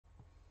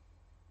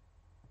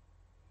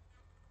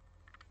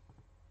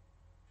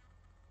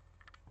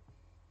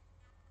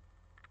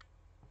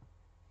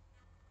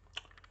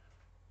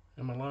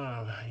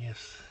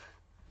Yes.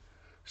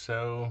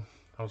 So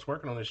I was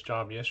working on this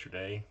job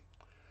yesterday,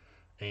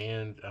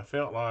 and I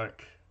felt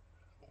like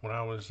when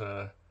I was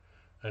a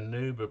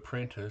noob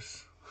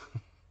apprentice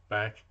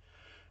back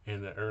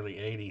in the early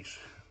 80s,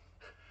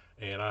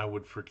 and I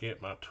would forget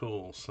my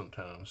tools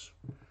sometimes.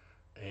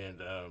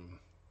 And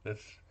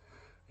that's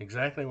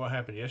exactly what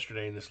happened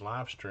yesterday in this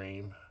live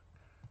stream.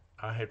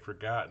 I had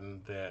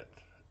forgotten that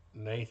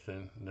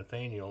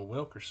Nathaniel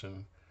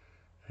Wilkerson,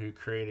 who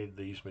created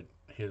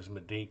his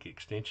Medeek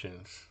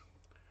extensions,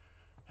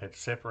 had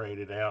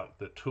separated out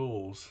the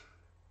tools,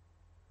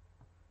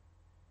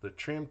 the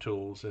trim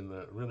tools, and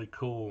the really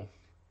cool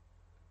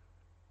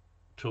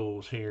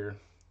tools here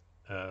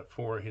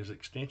for his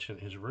extension,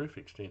 his roof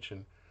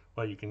extension.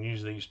 Well, you can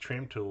use these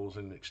trim tools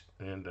and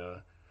extend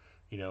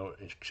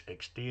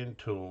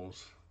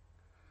tools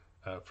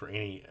for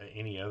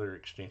any other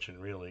extension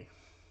really.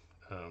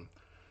 Um,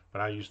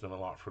 but I use them a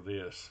lot for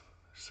this.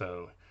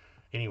 So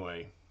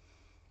anyway,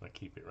 I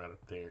keep it right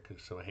up there because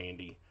it's so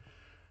handy.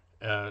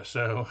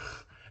 So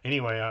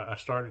anyway, I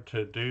started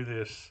to do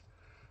this.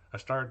 I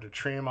started to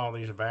trim all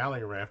these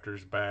valley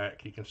rafters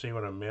back. You can see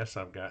what a mess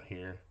I've got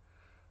here.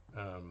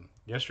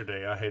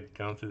 Yesterday I had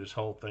gone through this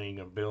whole thing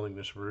of building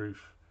this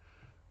roof.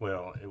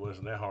 Well, it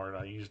wasn't that hard.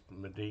 I used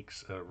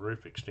Medeek's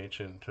roof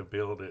extension to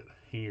build it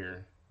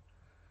here,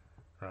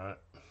 right?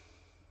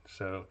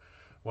 So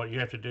what you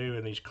have to do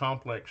in these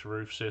complex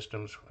roof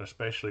systems,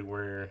 especially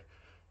where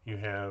you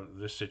have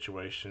this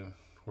situation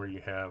where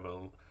you have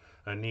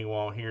a knee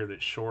wall here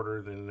that's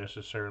shorter than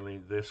necessarily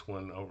this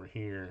one over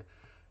here,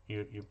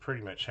 you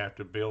pretty much have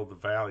to build the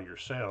valley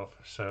yourself.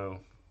 So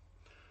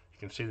you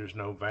can see there's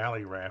no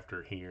valley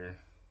rafter here.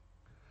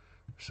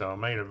 So I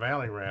made a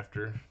valley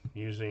rafter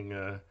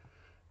using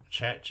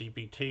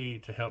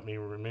ChatGPT to help me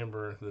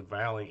remember the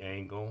valley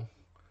angle.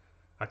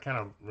 I kind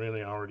of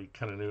really already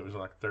kind of knew it was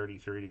like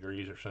 33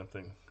 degrees or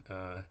something.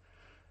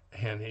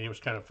 And it was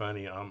kind of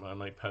funny. I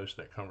may post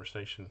that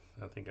conversation.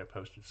 I think I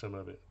posted some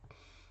of it.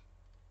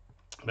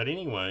 But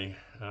anyway,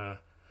 I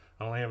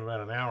only have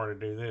about an hour to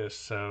do this,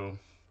 so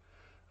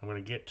I'm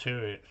going to get to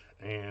it.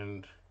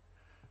 And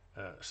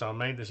so I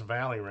made this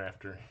valley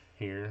rafter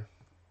here.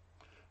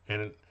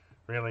 And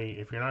really,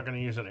 if you're not going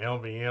to use an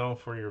LVL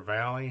for your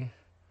valley,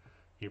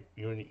 you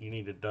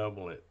need to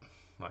double it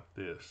like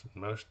this.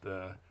 Most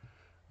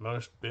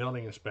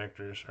building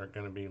inspectors are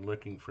going to be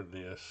looking for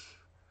this,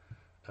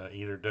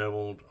 either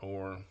doubled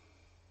or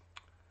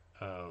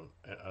an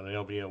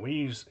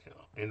LVL.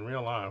 In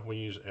real life, we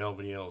use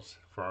LVLs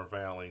for our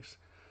valleys.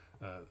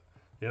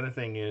 The other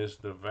thing is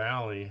the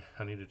valley,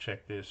 I need to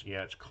check this.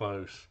 Yeah, it's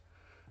close.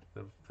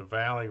 The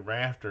valley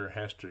rafter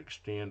has to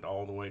extend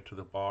all the way to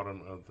the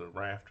bottom of the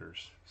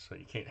rafters. So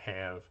you can't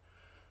have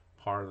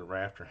part of the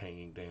rafter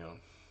hanging down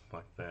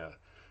like that.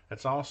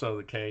 That's also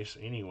the case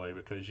anyway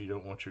because you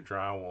don't want your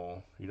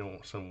drywall, you don't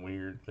want some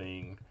weird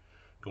thing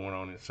going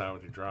on inside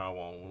with your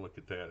drywall. We'll look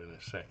at that in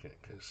a second.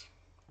 Because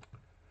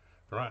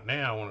right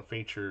now I want to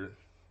feature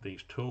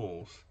these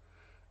tools,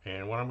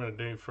 and what I'm going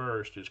to do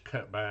first is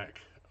cut back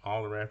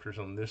all the rafters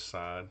on this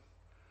side,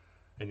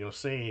 and you'll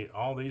see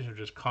all these are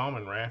just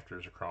common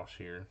rafters across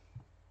here.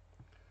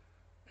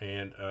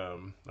 And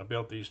I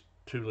built these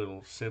two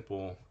little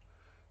simple,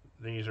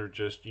 these are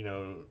just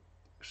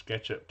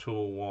SketchUp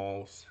tool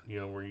walls,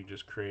 where you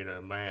just create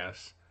a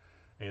mass,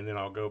 and then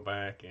I'll go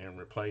back and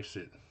replace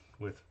it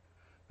with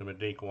the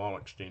Medeek wall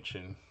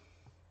extension.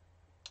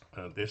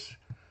 This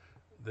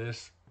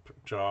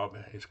job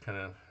is kind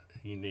of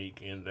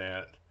unique in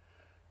that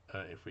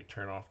if we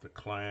turn off the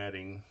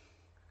cladding,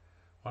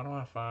 why do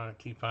I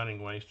keep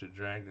finding ways to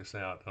drag this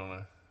out on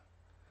a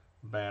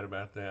bad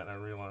about that? I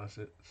realize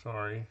it.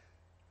 Sorry.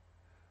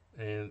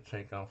 And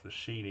take off the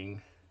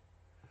sheeting.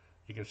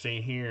 You can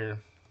see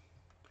here,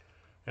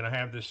 and I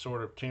have this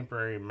sort of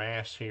temporary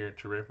mass here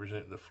to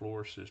represent the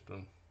floor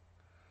system.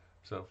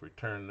 So if we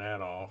turn that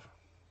off,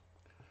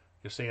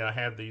 you'll see I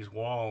have these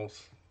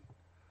walls.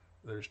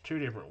 There's two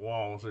different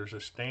walls. There's a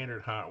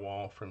standard height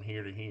wall from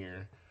here to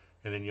here,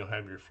 and then you'll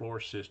have your floor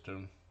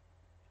system.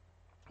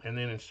 And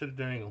then instead of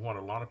doing what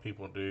a lot of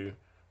people do,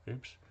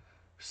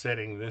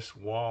 setting this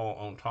wall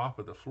on top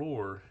of the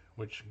floor,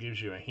 which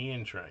gives you a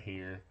hinge right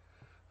here,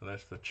 and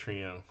that's the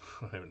trim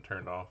I haven't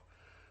turned off.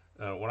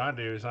 What I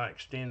do is I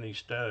extend these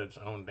studs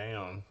on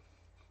down,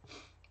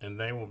 and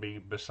they will be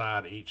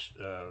beside each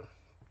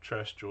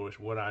truss joist,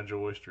 wood-eye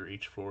joist, or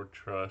each floor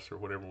truss, or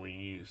whatever we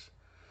use.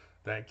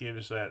 That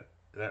gives that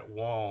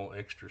wall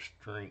extra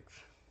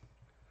strength,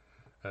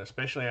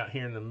 especially out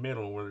here in the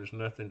middle where there's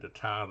nothing to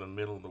tie the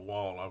middle of the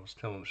wall. I was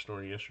telling a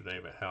story yesterday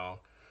about how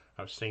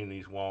I've seen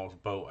these walls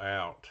bow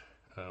out.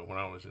 When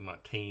I was in my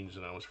teens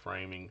and I was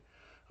framing,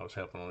 I was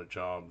helping on a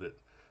job that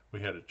we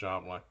had a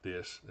job like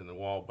this, and the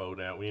wall bowed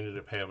out. We ended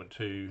up having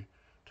to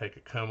take a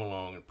come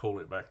along and pull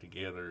it back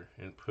together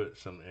and put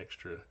some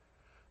extra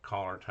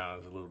collar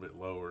ties a little bit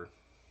lower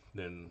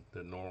than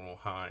the normal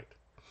height.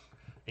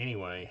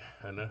 Anyway,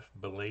 enough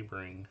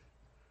belaboring.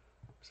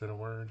 Is that a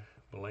word?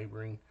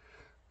 Belaboring.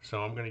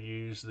 So I'm going to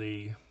use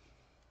the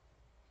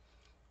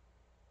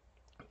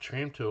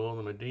trim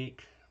tool, the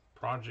Medeek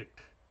Project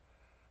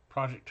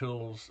Project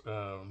Tools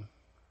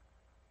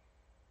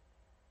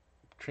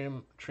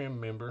trim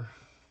member,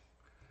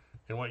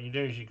 and what you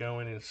do is you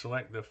go in and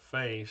select the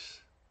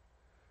face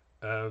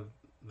of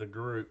the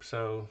group.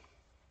 So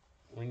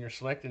when you're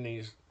selecting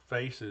these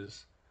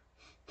faces,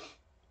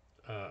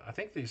 I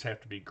think these have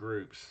to be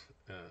groups,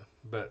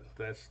 but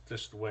that's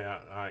just the way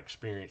I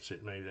experience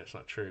it. Maybe that's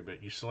not true,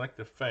 but you select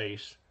the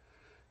face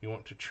you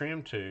want to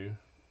trim to,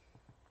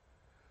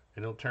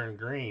 and it'll turn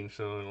green,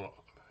 so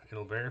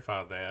it'll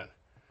verify that.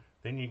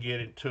 Then you get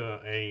it to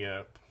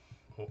a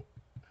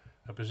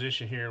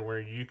position here where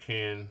you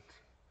can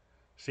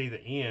see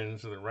the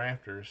ends of the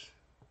rafters.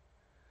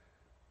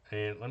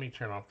 And let me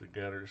turn off the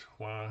gutters.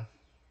 Why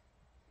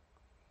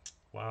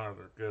are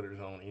the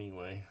gutters on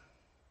anyway?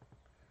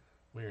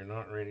 We are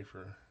not ready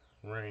for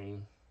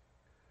rain.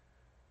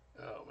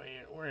 Oh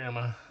man, where am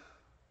I?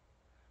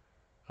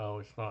 Oh,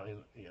 it's not in.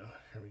 Yeah,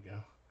 here we go.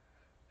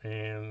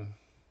 And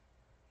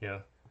yeah,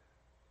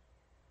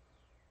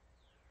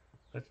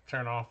 let's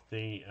turn off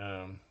the.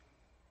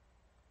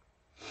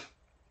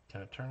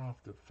 Can I turn off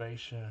the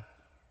fascia?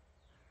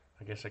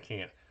 I guess I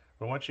can't.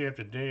 But what you have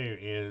to do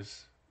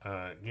is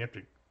you have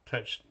to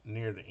touch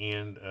near the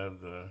end of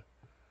the.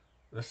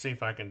 Let's see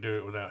if I can do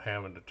it without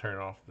having to turn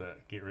off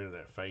get rid of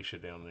that fascia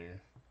down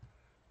there.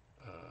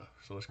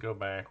 So let's go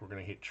back. We're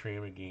going to hit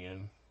trim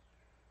again.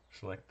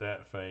 Select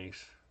that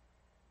face.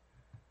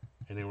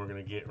 And then we're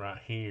going to get right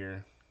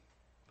here.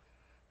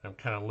 I'm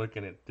kind of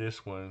looking at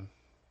this one.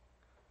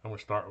 I'm going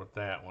to start with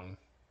that one.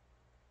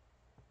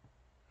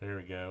 There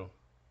we go.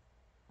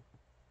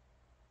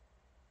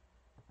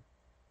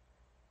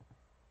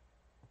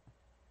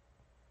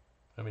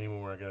 How many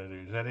more I got to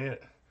do? Is that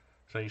it?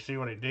 So you see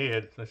what it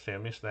did? Let's see, I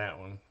missed that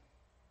one.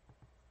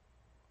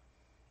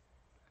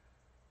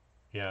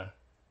 Yeah.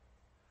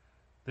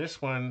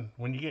 This one,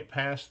 when you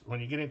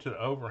get into the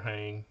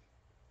overhang,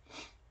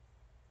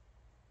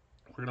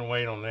 we're going to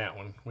wait on that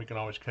one. We can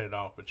always cut it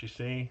off. But you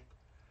see,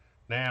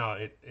 now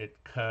it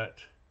cut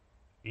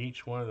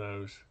each one of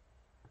those.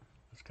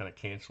 Let's kind of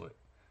cancel it.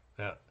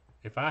 Now,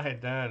 if I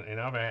had done, and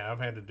I've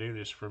had to do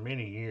this for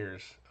many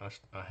years.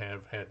 I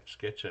have had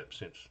SketchUp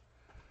since,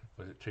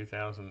 was it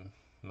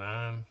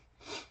 2009?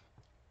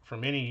 For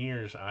many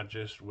years, I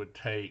just would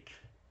take,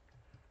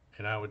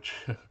 and I would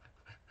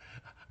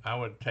I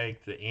would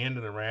take the end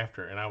of the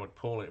rafter and I would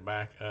pull it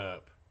back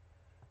up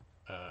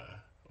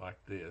like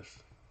this.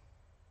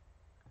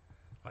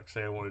 Like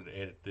say I wanted to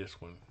edit this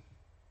one.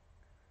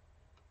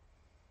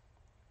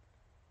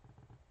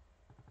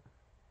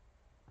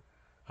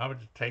 I would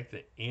just take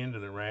the end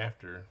of the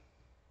rafter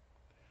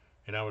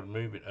and I would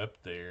move it up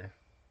there.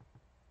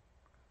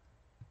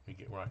 Let me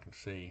get where I can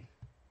see.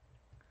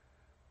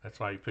 That's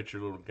why you put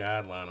your little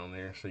guideline on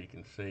there so you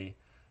can see.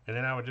 And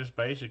then I would just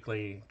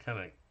basically kind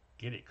of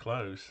get it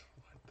close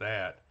like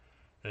that.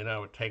 And then I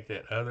would take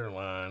that other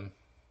line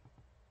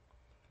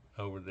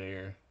over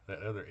there,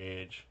 that other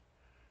edge,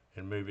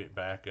 and move it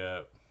back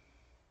up.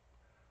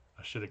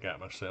 I should have got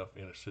myself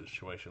in a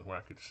situation where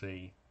I could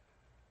see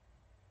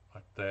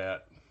like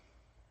that.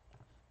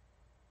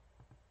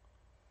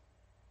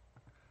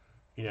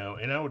 You know,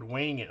 and I would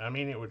wing it. I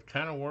mean, it would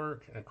kind of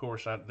work. And of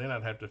course, then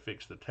I'd have to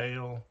fix the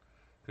tail,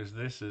 because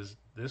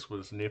this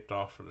was nipped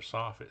off for the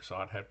soffit, so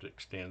I'd have to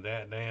extend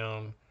that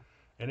down,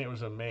 and it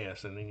was a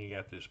mess. And then you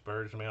got this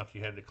bird's mouth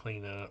you had to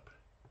clean up.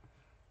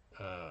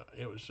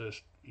 It was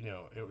just, you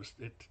know,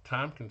 it's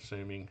time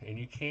consuming, and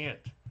you can't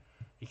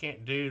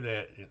do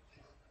that. You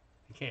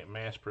can't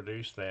mass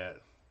produce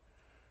that,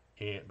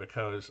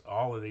 because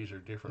all of these are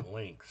different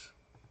lengths.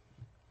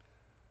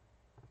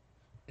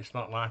 It's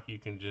not like you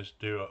can just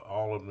do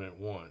all of them at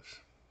once.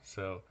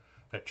 So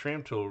that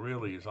trim tool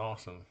really is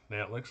awesome.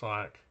 Now it looks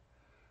like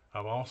I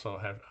also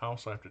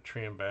have to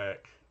trim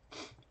back,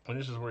 and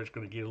this is where it's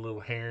going to get a little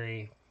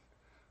hairy.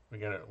 We're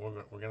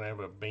gonna have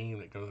a beam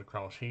that goes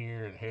across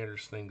here and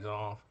headers things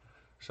off.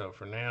 So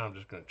for now, I'm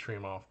just going to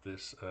trim off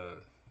this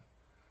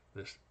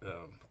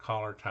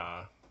collar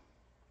tie,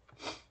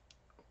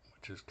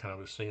 which is kind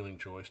of a ceiling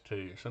joist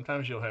too.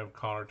 Sometimes you'll have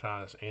collar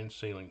ties and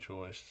ceiling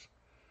joists.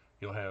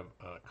 You'll have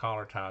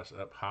collar ties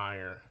up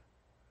higher,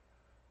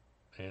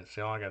 and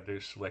see, all I got to do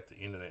is select the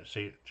end of that.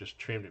 See, it just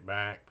trimmed it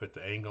back, put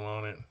the angle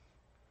on it.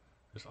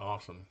 It's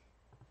awesome.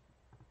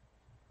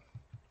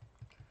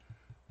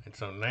 And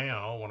so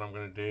now what I'm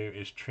going to do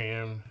is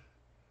trim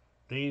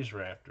these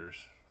rafters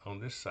on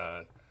this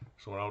side.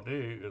 So what I'll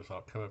do is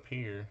I'll come up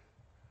here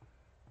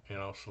and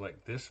I'll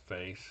select this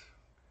face.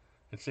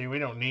 And see, we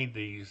don't need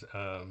these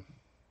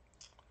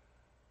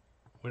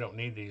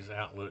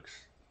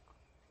outlooks.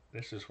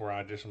 This is where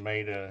I just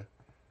made a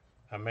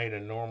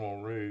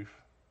normal roof,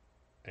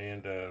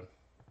 and I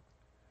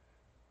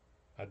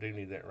do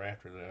need that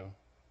rafter though.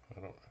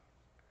 I don't.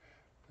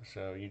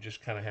 So you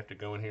just kind of have to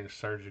go in here and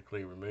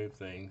surgically remove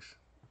things.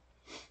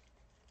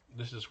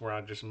 This is where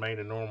I just made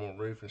a normal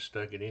roof and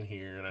stuck it in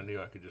here, and I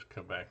knew I could just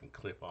come back and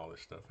clip all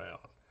this stuff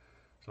out.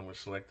 So I'm going to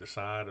select the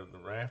side of the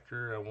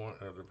rafter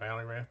of the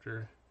valley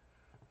rafter.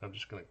 I'm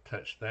just going to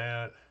touch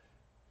that.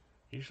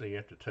 Usually you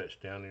have to touch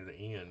down near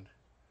the end,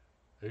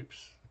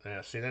 Oops.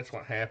 Now, see, that's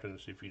what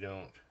happens if you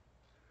don't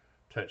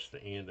touch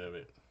the end of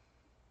it.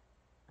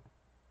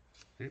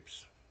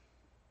 Oops.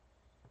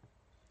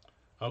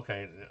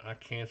 Okay, I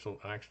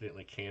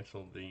accidentally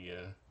canceled the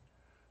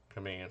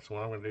command. So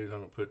what I'm going to do is I'm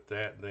going to put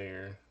that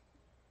there,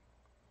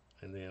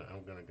 and then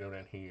I'm going to go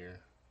down here.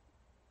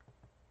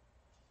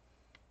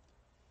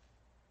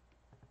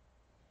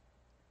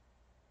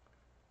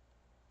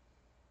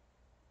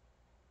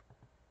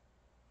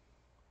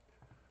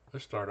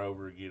 Let's start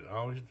over again.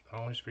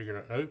 Always figure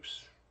out.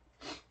 Oops.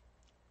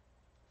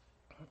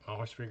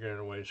 Always figure out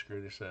a way to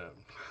screw this up.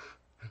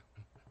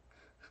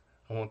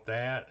 I want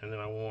that, and then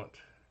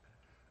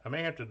I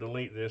may have to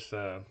delete this.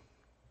 There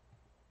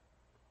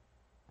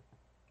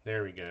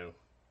we go.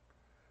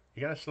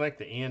 You gotta select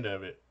the end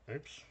of it.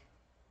 Oops.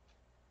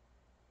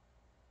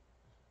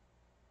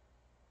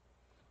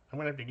 I'm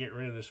gonna have to get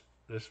rid of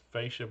this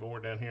fascia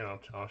board down here, and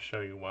I'll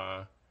show you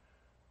why.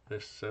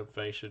 This sub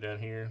fascia down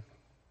here,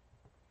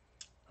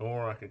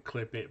 or I could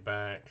clip it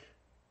back.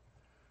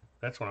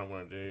 That's what I'm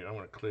going to do. I'm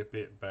going to clip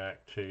it back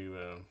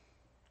to,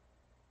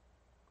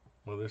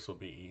 well, this will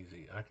be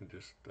easy. I can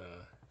just,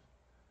 let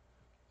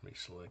me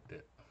select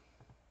it.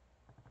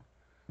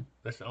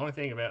 That's the only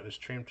thing about this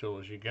trim tool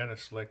is you got to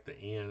select the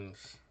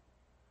ends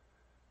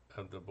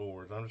of the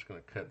boards. I'm just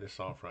going to cut this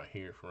off right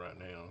here for right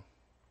now.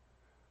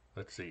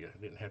 Let's see,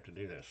 I didn't have to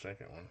do that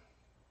second one.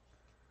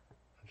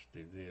 Let's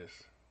do this.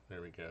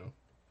 There we go.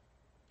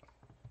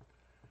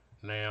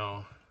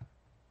 Now,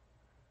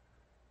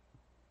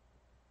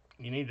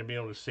 you need to be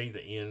able to see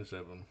the ends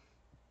of them.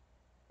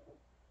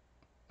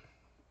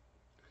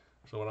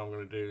 So what I'm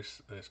going to do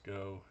is let's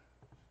go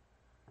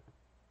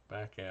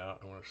back out.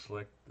 I'm going to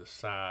select the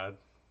side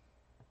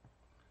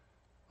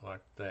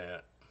like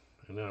that,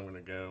 and then I'm going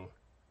to go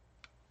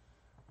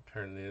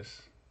turn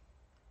this,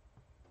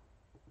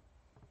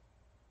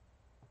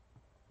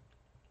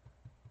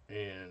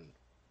 and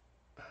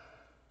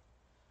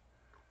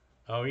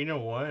oh, you know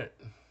what?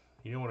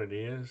 You know what it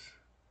is?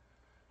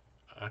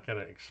 I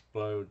gotta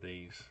explode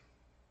these.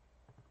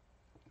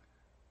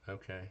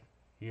 Okay,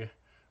 yeah.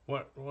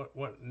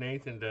 What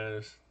Nathan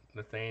does,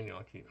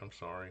 Nathaniel? I'm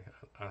sorry.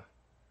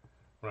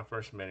 When I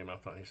first met him, I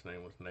thought his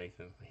name was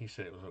Nathan. He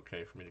said it was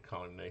okay for me to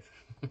call him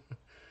Nathan.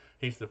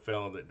 He's the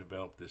fellow that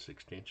developed this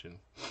extension.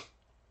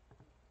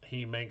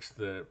 He makes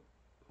the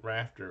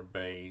rafter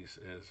bays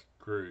as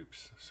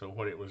groups. So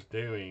what it was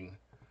doing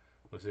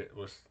was it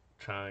was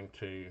trying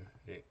to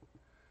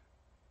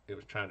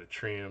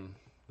trim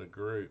the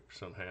group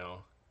somehow,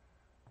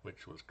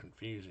 which was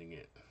confusing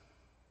it.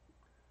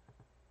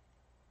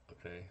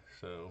 Okay,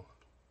 so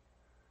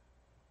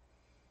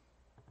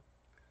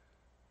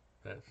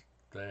that's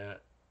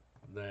that.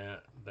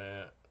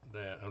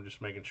 I'm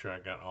just making sure I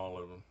got all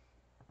of them.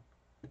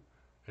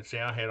 And see,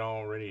 I had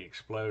already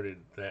exploded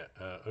that.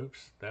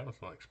 Oops, that was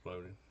not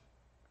exploded.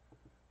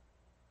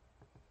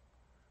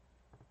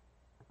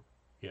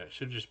 Yeah, it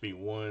should just be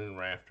one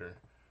rafter.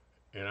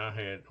 And I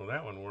had, well,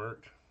 that one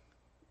worked.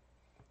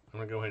 I'm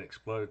going to go ahead and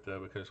explode it,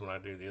 though, because when I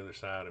do the other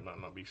side, it might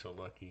not be so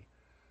lucky.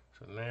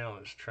 So now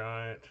let's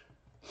try it.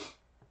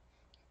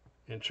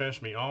 And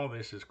trust me, all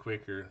this is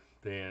quicker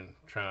than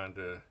trying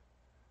to,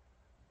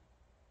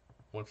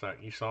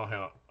 you saw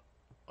how,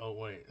 oh,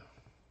 wait.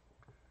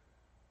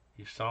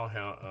 You saw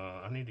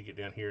how, I need to get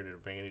down here at a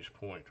vantage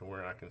point to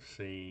where I can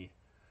see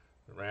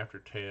the rafter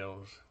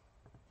tails.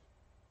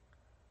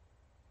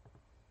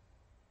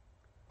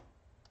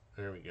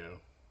 There we go.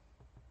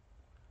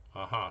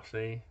 Aha,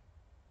 see?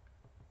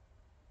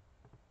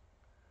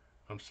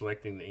 I'm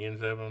selecting the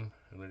ends of them,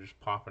 and they're just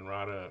popping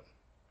right up.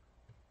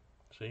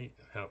 See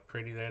how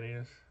pretty that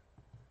is?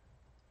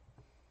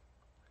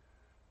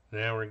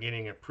 Now we're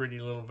getting a pretty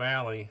little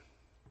valley.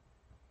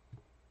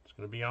 It's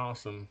going to be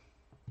awesome.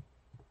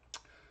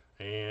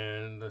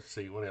 And let's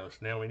see, what else?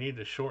 Now we need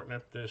to shorten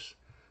up this.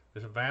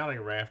 This valley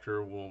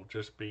rafter will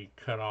just be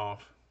cut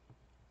off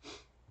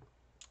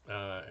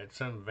at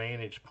some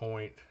vantage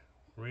point,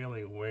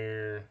 really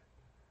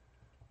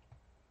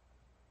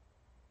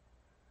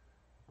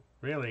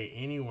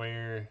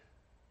anywhere,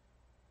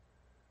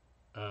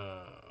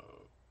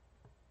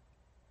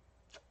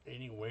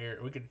 anywhere.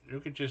 We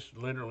could just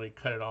literally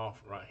cut it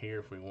off right here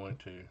if we want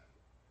to.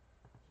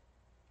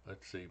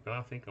 Let's see, but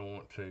I think I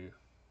want to.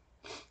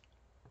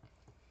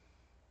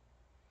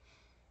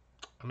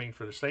 I mean,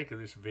 for the sake of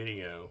this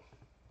video,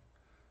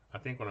 I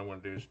think what I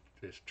want to do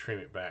is trim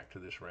it back to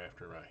this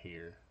rafter right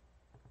here.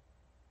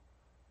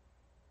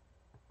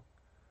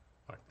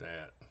 Like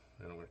that.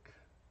 Then I'm going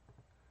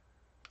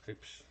to,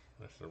 oops,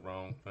 that's the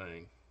wrong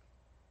thing.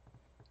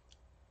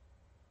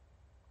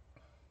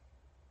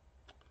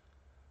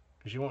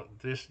 Because you want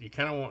this, you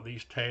kind of want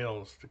these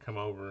tails to come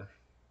over.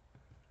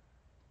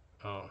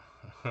 Oh,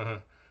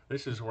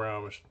 this is where I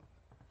was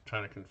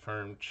trying to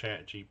confirm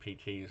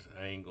ChatGPT's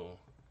angle,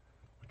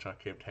 which I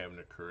kept having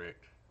to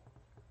correct,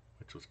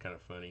 which was kind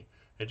of funny.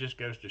 It just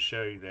goes to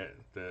show you that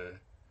the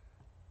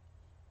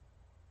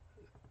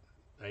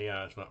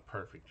AI is not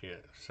perfect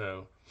yet.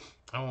 So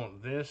I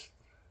want this,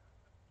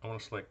 I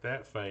want to select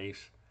that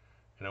face,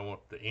 and I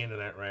want the end of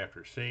that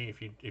rafter. See, if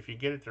you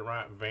get it the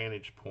right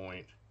vantage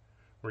point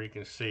where you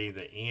can see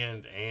the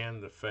end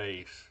and the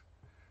face,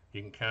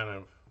 you can kind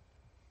of,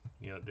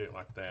 you know, do it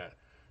like that.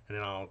 And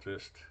then I'm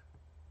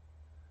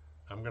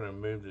going to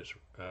move this,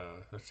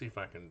 let's see if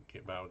I can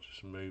get by with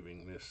just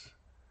moving this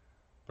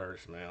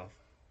bird's mouth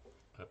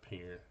up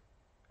here.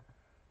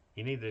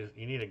 You need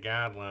a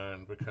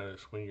guideline, because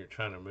when you're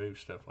trying to move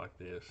stuff like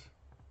this,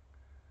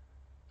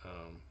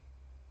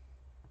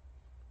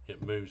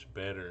 it moves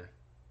better.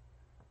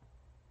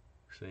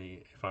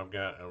 See, if I've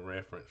got a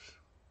reference,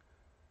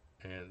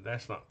 and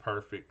that's not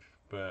perfect,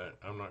 but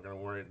I'm not going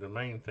to worry. The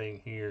main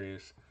thing here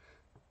is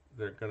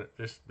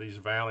these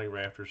valley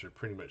rafters are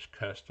pretty much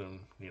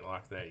custom, you know,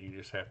 like that. You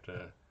just have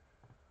to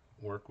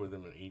work with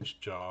them in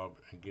each job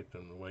and get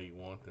them the way you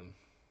want them.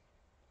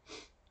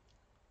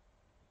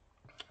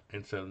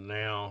 And so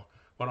now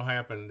what'll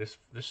happen, this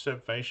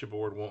subfascia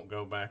board won't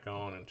go back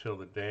on until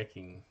the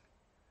decking,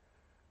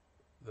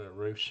 the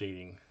roof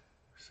sheeting,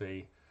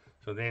 see.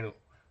 So then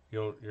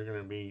you're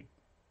going to be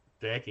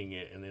decking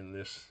it, and then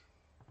this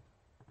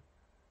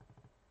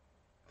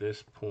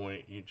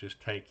point you just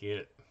take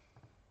it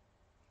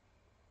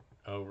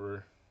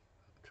over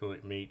till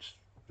it meets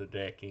the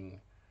decking,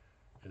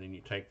 and then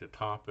you take the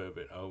top of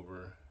it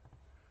over.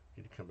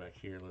 You need to come back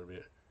here a little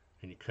bit,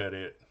 and you cut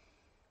it.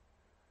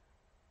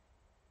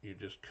 You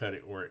just cut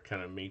it where it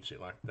kind of meets it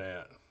like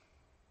that.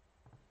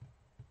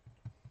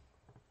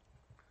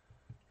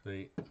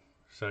 See,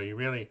 so you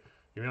really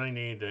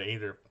need to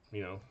either,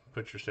 you know,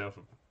 put yourself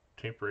a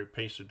temporary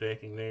piece of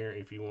decking there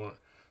if you want.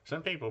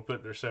 Some people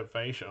put their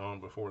subfascia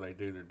on before they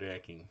do their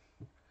decking,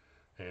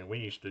 and we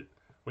used to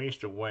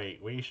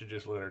wait. We used to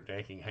just let our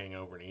decking hang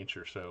over an inch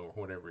or so,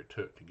 or whatever it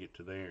took to get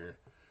to there,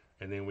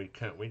 and then we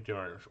do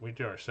our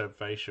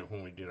subfascia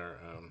when we did our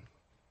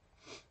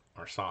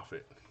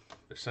soffit.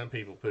 But some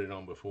people put it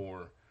on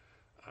before.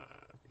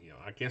 You know,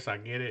 I guess I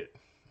get it,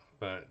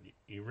 but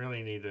you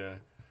really need to,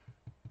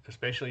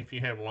 especially if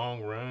you have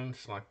long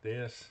runs like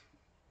this,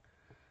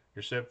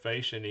 your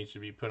subfascia needs to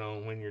be put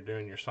on when you're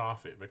doing your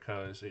soffit,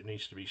 because it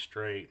needs to be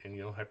straight, and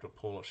you'll have to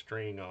pull a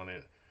string on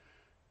it.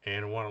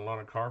 And what a lot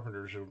of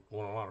carpenters,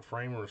 what a lot of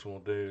framers will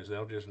do is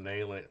they'll just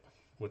nail it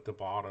with the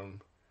bottom,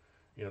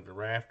 you know, the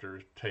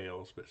rafter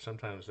tails, but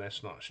sometimes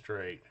that's not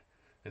straight.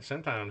 And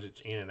sometimes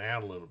it's in and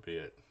out a little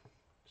bit.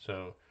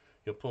 So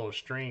you'll pull a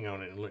string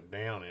on it and look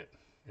down it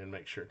and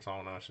make sure it's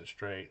all nice and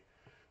straight.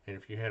 And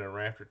if you had a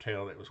rafter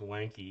tail that was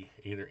wanky,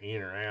 either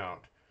in or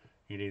out,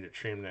 you'd either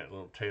trim that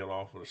little tail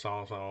off with a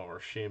sawzall or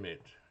shim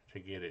it to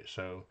get it.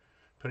 So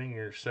putting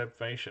your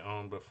subfascia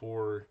on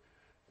before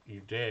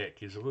you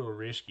deck is a little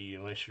risky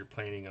unless you're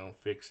planning on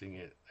fixing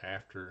it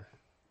after,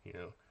 you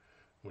know,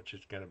 which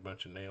has got a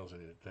bunch of nails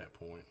in it at that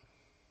point.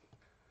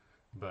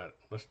 But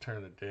let's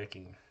turn the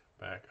decking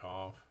back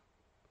off,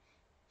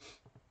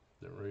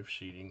 the roof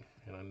sheeting,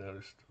 and I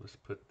noticed, let's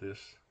put this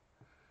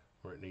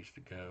where it needs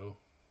to go.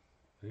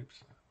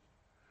 Oops.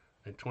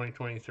 In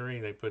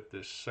 2023 they put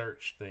this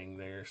search thing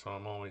there, so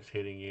I'm always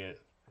hitting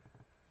it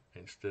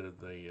instead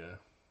of the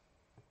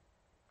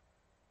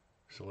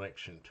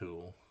selection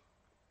tool.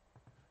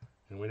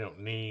 And we don't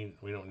need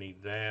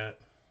that.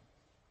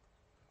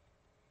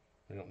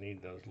 We don't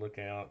need those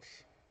lookouts.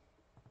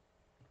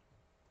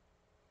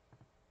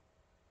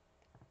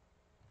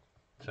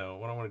 So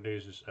what I want to do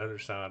is this other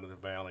side of the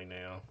valley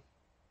now.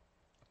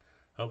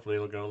 Hopefully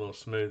it'll go a little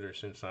smoother,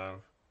 since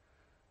I've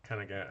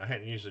kind of I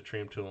hadn't used the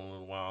trim tool in a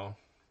little while.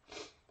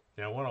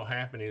 Now what'll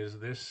happen is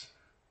this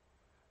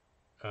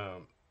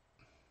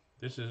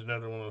is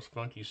another one of those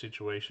funky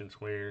situations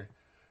where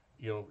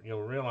you'll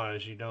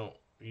realize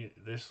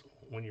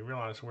when you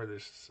realize where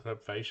this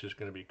subfascia is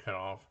going to be cut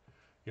off,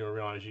 you'll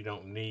realize you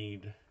don't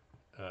need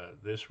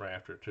this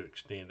rafter to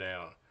extend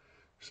out.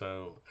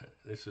 So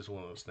this is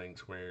one of those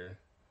things where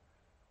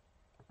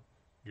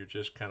you're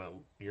just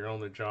you're on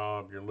the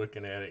job, you're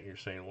looking at it, you're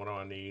saying, what do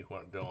I need,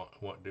 what do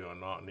I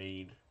not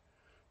need,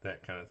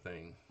 that kind of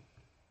thing.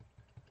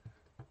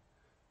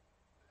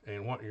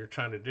 And what you're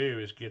trying to do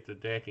is get the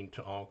decking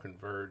to all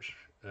converge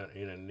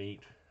in a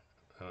neat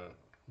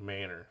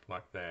manner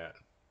like that.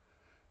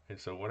 And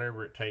so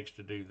whatever it takes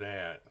to do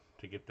that,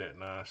 to get that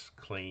nice,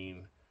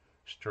 clean,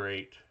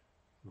 straight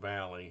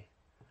valley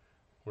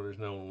where there's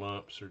no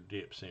lumps or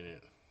dips in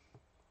it,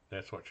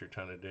 that's what you're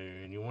trying to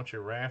do. And you want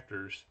your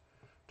rafters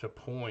to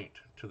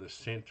point to the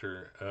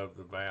center of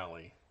the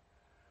valley.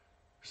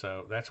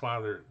 So that's why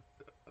a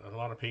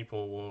lot of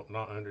people will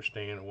not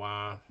understand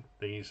why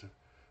these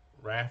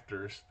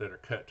rafters that are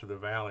cut to the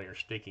valley are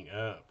sticking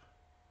up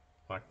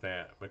like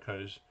that,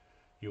 because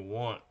you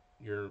want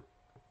the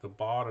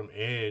bottom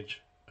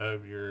edge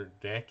of your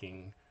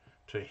decking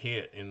to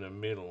hit in the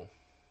middle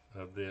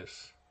of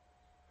this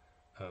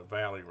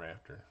valley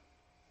rafter.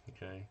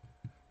 Okay,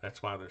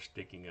 that's why they're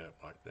sticking up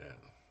like that.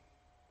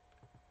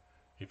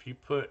 If you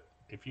put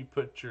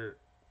your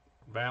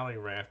valley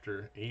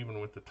rafter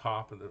even with the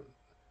top of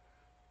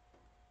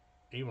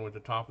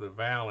the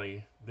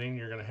valley, then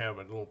you're going to have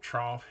a little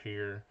trough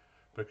here,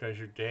 because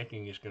your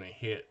decking is going to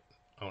hit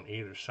on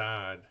either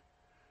side.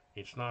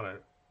 It's not a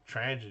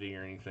tragedy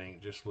or anything.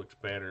 It just looks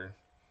better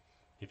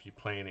if you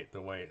plan it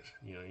the way it's,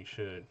 you know, you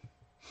should.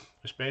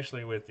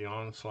 Especially with the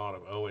onslaught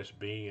of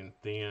OSB and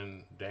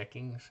thin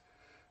deckings,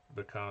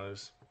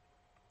 because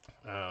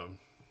um,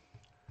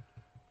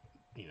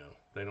 you know,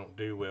 they don't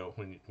do well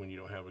when you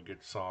don't have a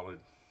good solid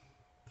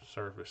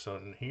surface. So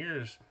and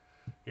here's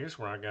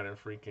where I gotta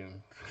freaking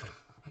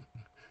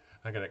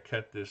I gotta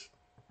cut this.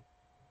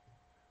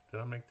 Did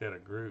I make that a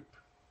group?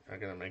 I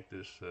gotta make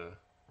this.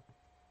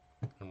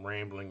 I'm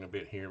rambling a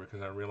bit here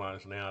because I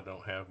realize now I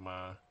don't have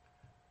my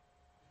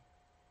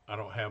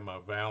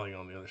valley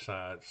on the other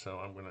side, so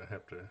I'm gonna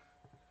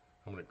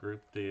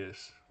group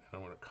this and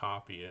I'm gonna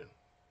copy it.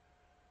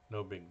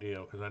 No big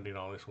deal because I did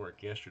all this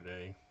work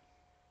yesterday.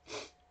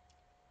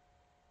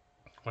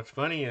 What's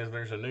funny is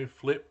there's a new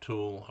flip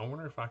tool. I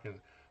wonder if I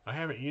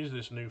haven't used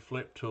this new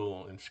flip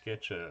tool in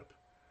SketchUp,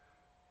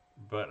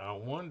 but I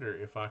wonder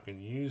if I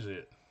can use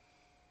it.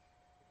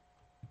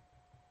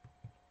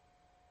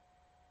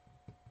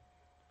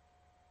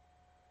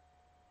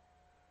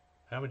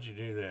 How would you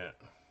do that?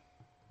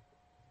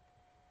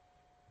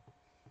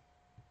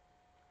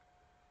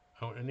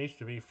 Oh, it needs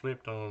to be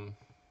flipped on.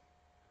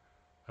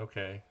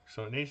 Okay,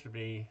 so it needs to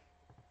be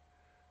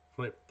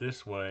flipped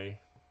this way.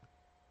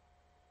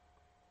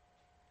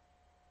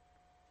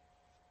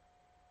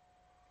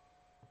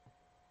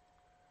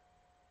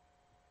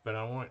 But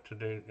I want it to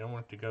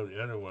go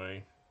the other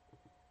way.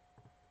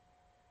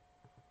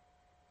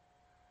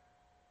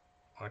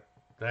 Like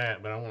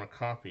that, but I want to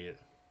copy it.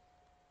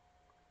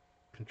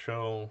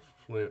 Control,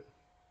 flip.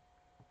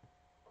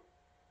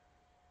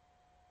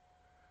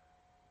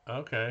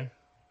 Okay,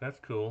 that's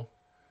cool.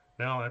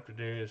 Now all I have to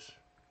do is,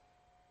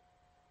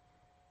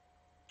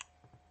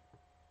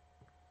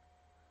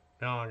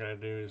 now all I gotta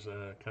do is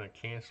kind of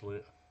cancel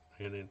it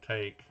and then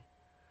take,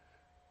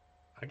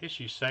 I guess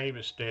you save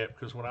a step,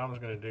 because what I was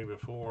going to do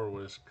before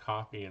was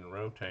copy and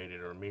rotate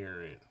it or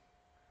mirror it.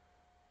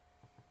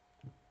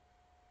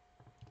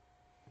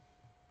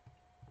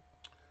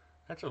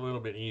 That's a little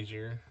bit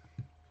easier.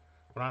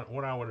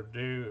 What I would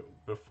do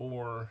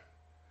before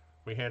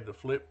we had the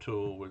flip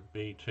tool would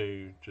be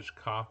to just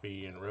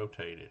copy and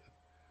rotate it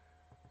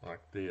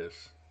like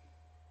this,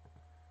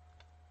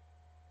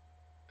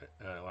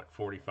 like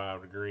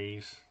 45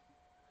 degrees,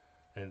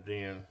 and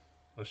then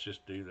let's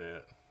just do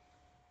that.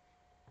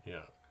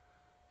 Yeah,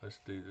 let's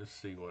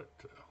see what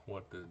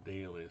the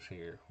deal is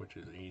here, which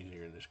is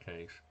easier in this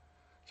case.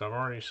 So I've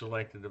already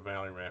selected the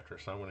valley rafter,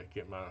 so I'm going to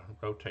get my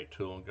rotate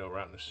tool and go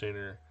right in the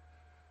center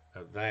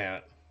of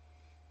that.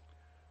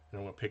 And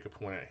I'm going to pick a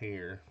point out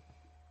here.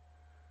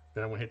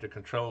 Then I'm going to hit the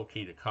control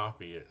key to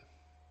copy it.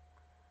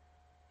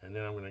 And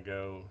then I'm going to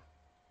go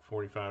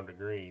 45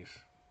 degrees.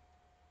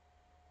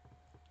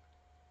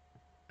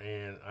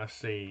 And I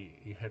see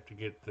you have to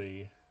get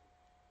the...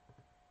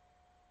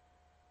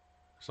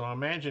 So I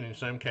imagine in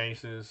some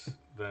cases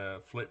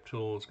the flip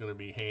tool is going to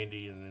be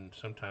handy, and then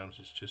sometimes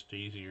it's just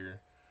easier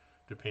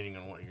depending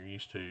on what you're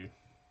used to.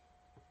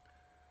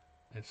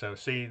 And so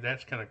see,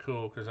 that's kind of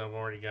cool because I've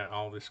already got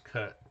all this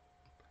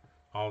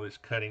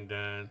cutting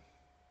done,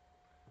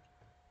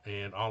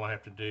 and all I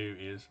have to do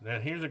is, now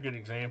here's a good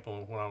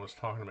example of what I was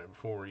talking about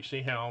before. You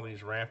see how all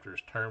these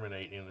rafters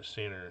terminate in the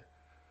center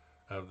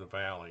of the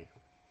valley?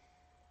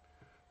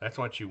 That's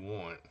what you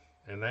want,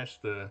 and that's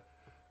that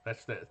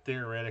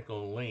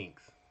theoretical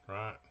length,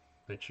 right,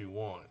 that you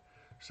want.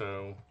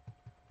 So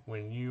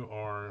when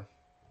you're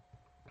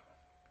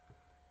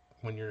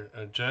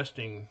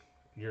adjusting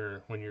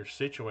when you're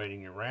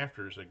situating your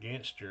rafters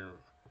against your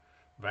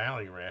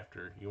valley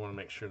rafter, you want to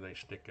make sure they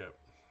stick up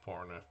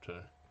far enough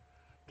to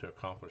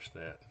accomplish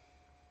that.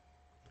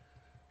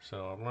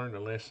 So I've learned a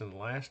lesson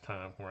last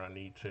time where I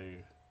need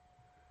to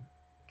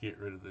get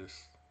rid of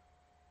this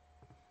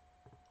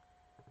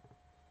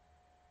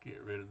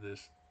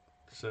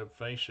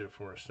subfascia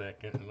for a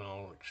second, and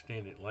I'll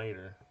extend it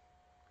later.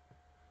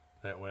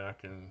 That way I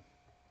can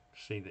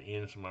see the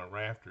ends of my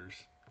rafters,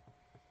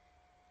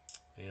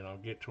 and I'll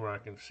get to where I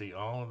can see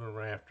all of the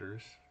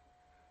rafters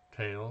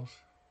tails.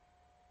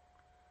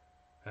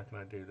 How can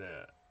I do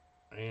that?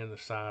 And the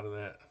side of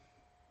that.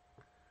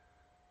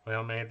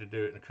 Well, I may have to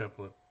do it in a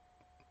couple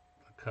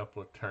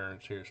of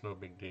turns here. It's no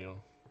big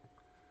deal.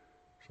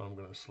 So I'm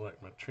going to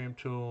select my trim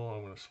tool.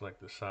 I'm going to select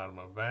the side of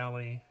my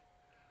valley.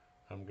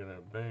 I'm going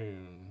to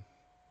boom,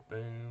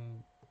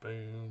 boom,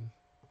 boom,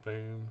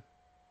 boom.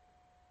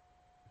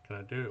 Can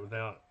I do it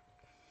without...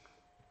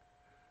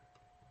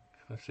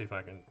 Let's see if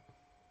I can...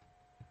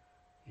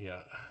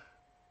 Yeah.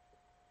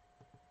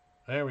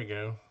 There we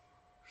go.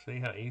 See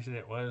how easy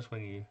that was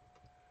when you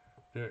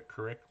do it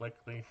correctly?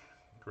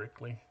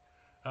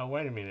 Oh,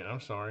 wait a minute. I'm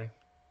sorry.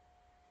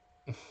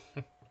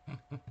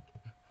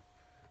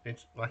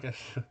 It's like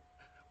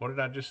what did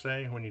I just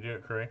say when you do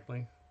it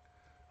correctly?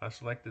 I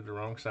selected the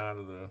wrong side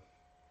of the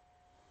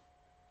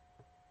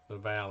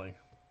valley.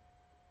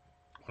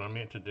 What I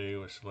meant to do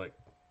was select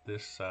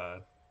this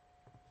side,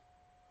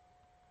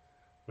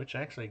 which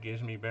actually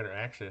gives me better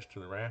access to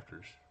the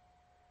rafters,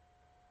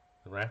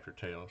 the rafter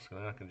tails. So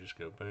now I can just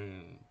go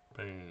boom,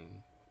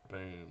 boom,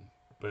 boom,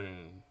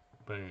 boom,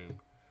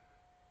 boom.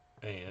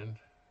 And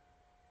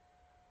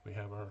we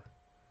have our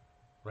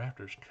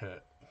rafters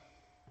cut.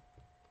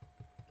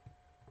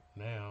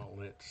 Now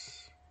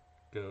let's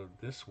go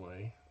this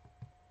way.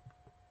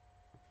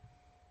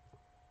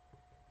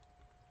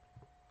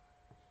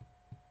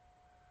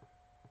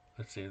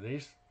 Let's see,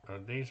 are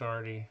these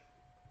already,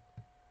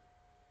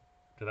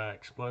 did I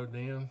explode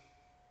them?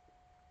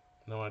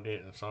 No, I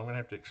didn't. So I'm going to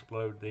have to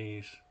explode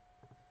these.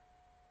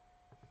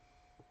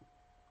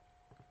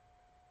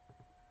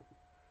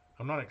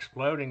 I'm not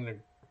exploding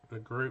the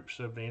groups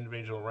of the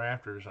individual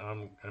rafters.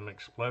 I'm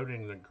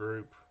exploding the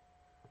group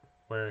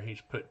where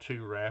he's put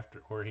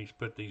where he's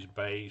put these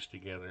bays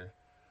together,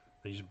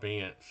 these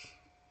bents.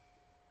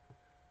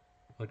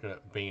 Look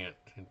at bent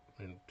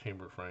in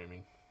timber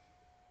framing.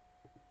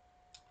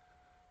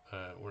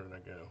 Where did I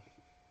go?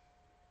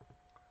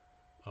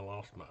 I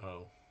lost my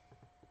O.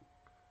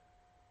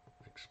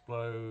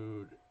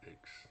 Explode.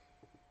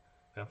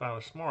 Now, if I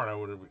was smart, I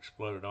would have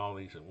exploded all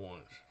these at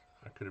once.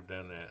 I could have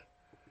done that,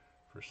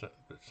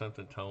 but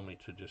something told me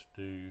to just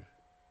do.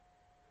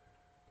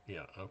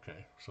 Yeah.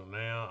 Okay. So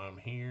now I'm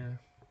here,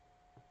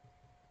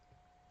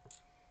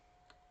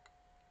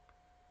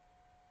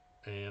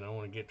 and I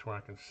want to get to where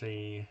I can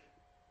see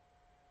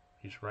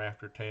these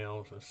rafter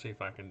tails. Let's see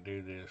if I can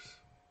do this.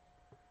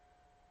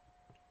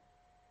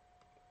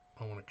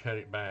 I want to cut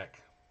it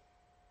back.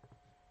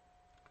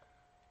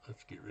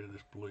 Let's get rid of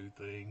this blue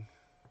thing.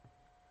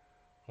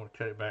 I want to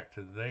cut it back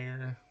to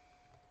there.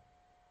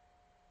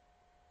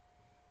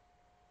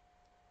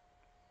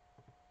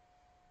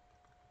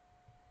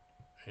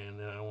 And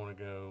then I want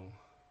to go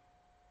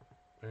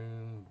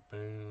boom,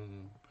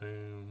 boom,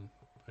 boom,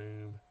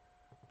 boom,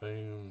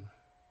 boom,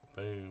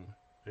 boom.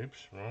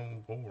 Oops,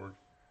 wrong board.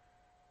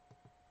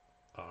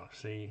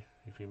 See,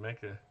 if you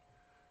make a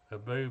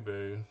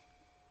boo-boo,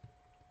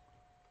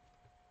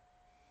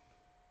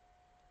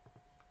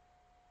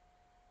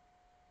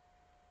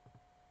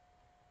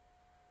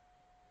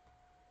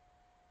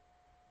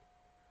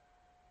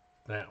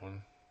 that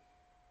one,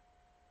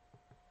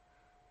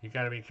 you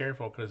got to be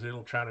careful because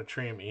it'll try to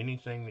trim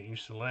anything that you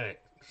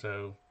select.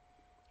 So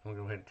I'm going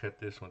to go ahead and cut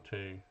this one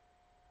too.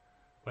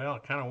 Well, I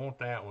kind of want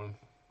that one.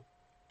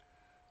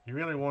 You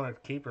really want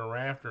to keep a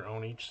rafter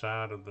on each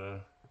side of the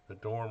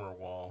dormer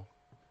wall.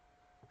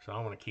 So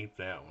I'm going to keep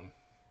that one.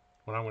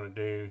 What I'm going to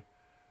do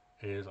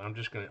is I'm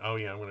just going to,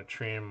 I'm going to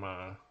trim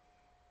my,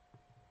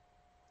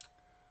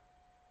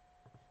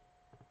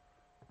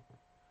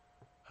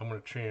 I'm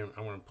going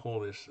to pull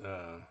this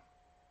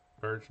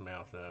bird's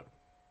mouth up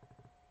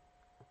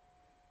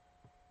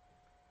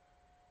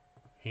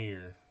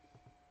here.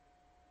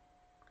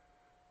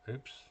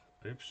 Oops,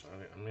 I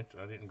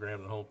didn't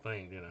grab the whole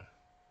thing, did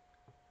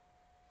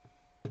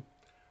I?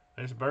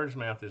 This bird's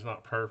mouth is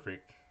not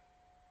perfect.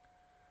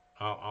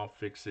 I'll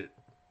fix it.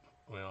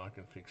 Well, I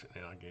can fix it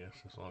now, I guess,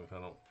 as long as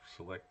I don't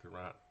select the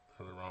wrong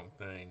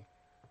thing.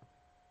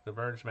 The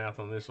bird's mouth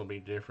on this will be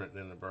different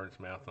than the bird's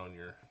mouth on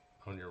your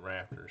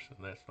rafters, and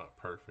that's not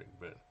perfect,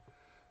 but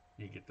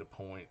you get the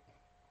point.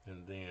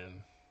 And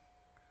then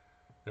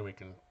we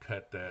can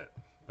cut that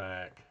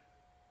back.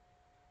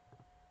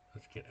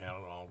 Let's get out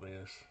of all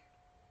this.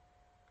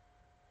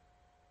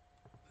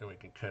 Then we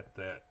can cut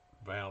that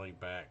valley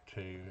back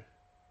too.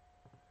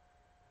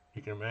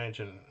 You can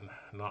imagine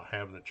not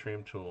having the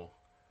trim tool,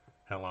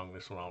 how long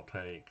this will all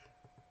take.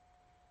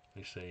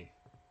 You see,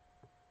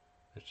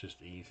 it's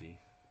just easy.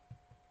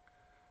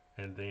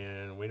 And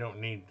then we don't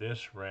need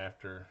this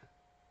rafter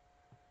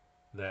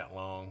that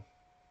long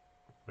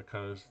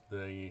because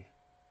I'm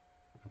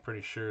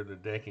pretty sure the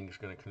decking is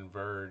going to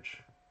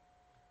converge.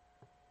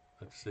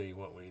 Let's see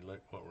what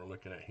we're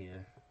looking at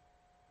here.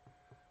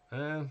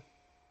 You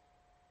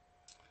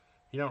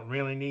don't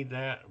really need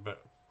that,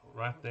 but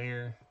right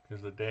there,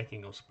 because the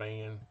decking will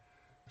span.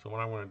 So what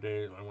I'm going to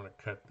do is I'm going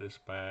to cut this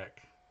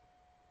back.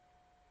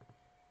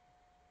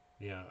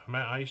 Yeah,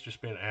 I used to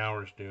spend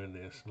hours doing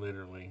this,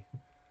 literally,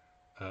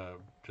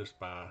 just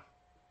by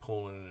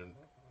pulling and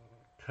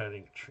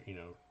cutting,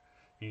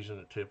 using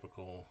the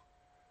typical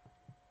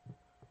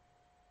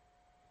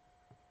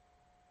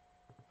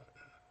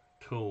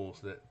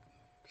tools that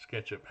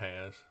SketchUp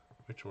has,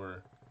 which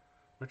were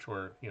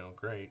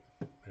great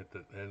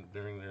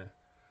during their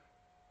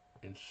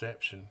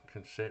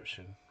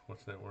conception.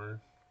 What's that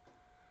word?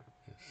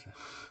 It's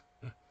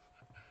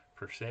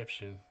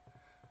perception,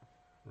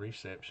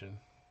 reception,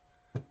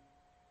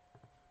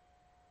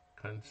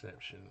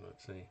 conception.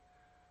 Let's see.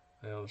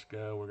 Now let's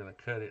go. We're going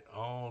to cut it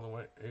all the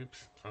way.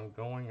 Oops, I'm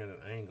going at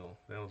an angle.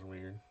 That was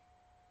weird.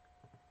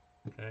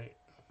 Okay.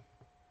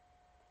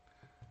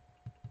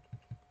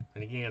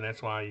 And again,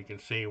 that's why you can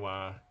see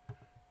why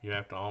you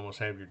have to almost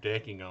have your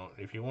decking on.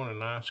 If you want a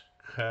nice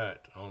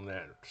cut on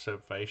that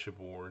subfascia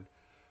board,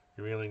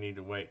 you really need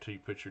to wait till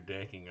you put your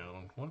decking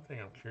on. One thing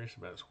I'm curious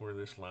about is where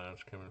this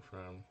line's coming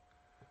from.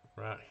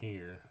 Right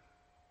here.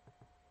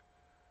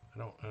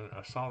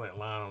 I saw that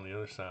line on the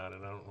other side,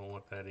 and I don't know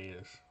what that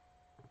is.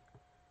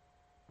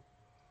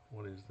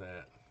 What is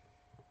that?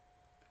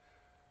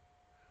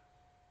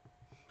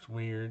 It's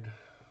weird.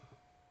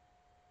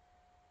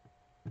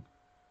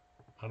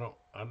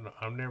 I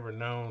I've never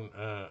known.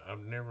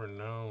 I've never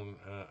known.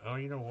 Oh,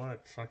 you know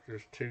what? It's like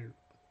there's two.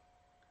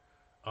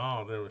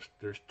 Oh,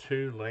 there's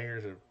two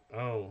layers of.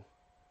 Oh,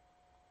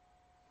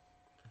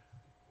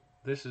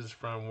 this is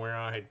from where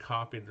I had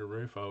copied the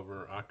roof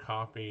over. I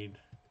copied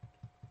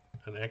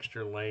an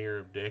extra layer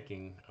of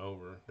decking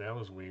over. That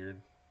was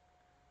weird.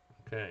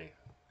 Okay.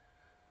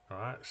 All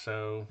right.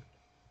 So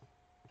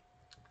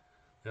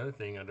the other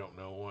thing I don't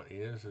know what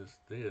is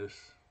this,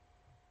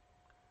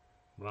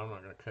 but I'm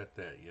not gonna cut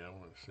that yet. I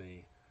want to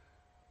see.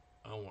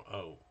 I want.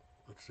 Oh,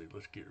 let's see.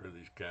 Let's get rid of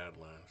these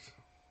guidelines.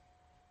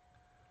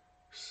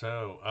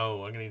 So,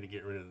 oh, I need to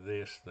get rid of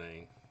this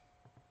thing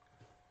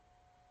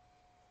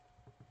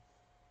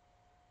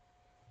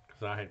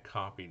because I had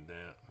copied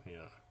that.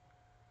 Yeah.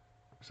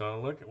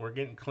 So look, we're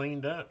getting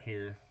cleaned up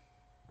here.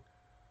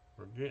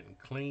 We're getting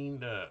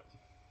cleaned up.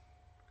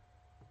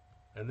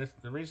 And this,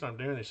 the reason I'm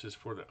doing this is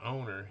for the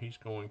owner. He's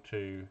going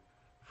to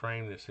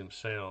frame this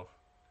himself.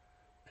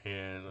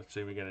 And let's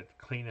see, we got to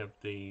clean up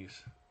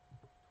these.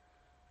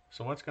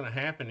 So what's going to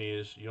happen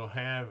is you'll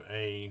have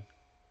a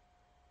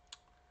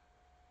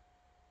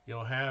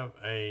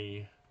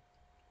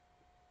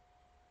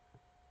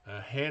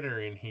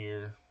header in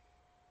here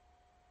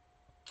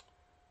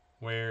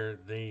where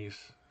these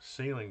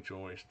ceiling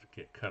joists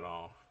get cut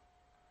off.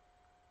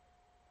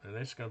 And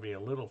that's going to be a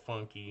little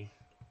funky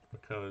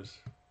because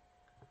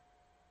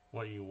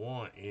what you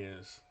want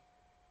is,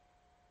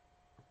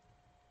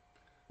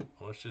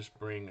 well, let's just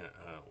bring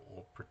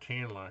we'll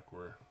pretend like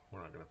we're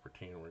not going to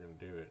pretend we're going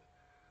to do it.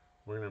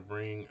 We're going to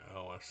bring,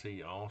 oh, I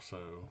see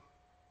also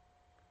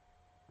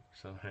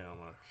somehow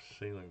my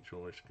ceiling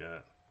joist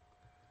got,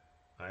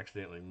 I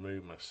accidentally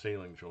moved my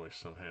ceiling joist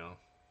somehow.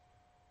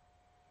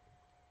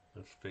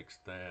 Let's fix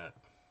that.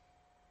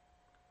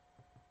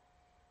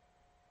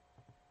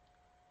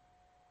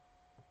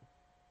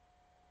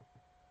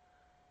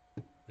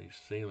 These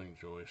ceiling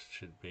joists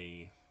should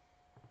be,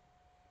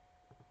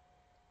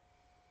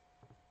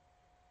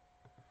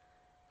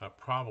 I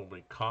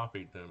probably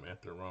copied them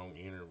at the wrong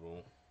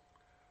interval.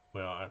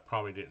 Well, I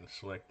probably didn't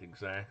select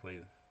exactly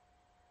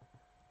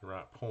the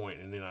right point,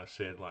 and then I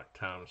said like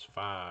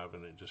 ×5,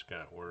 and it just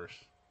got worse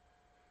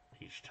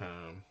each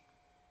time.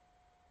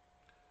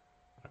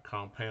 I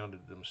compounded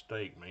the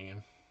mistake,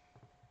 man.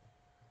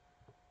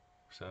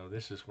 So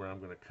this is where I'm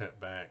going to cut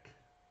back.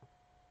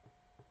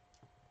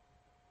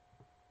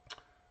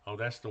 Oh,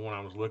 that's the one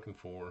I was looking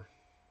for.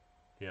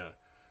 Yeah.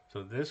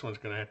 So this one's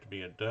going to have to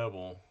be a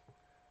double,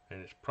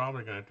 and it's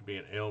probably going to have to be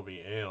an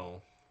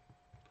LVL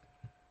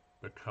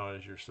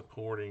because you're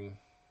supporting.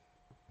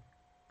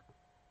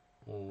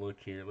 We'll look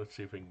here. Let's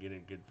see if we can get a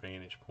good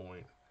vantage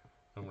point.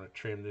 I'm going to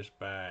trim this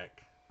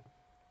back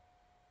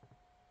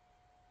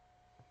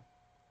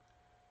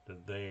to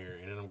there,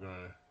 and then I'm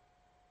going to,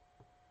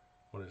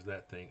 what is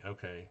that thing?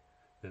 Okay.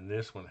 Then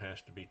this one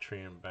has to be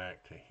trimmed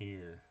back to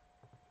here.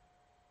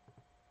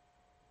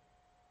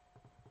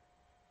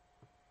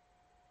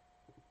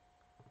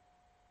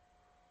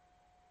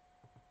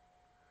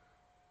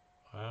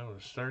 I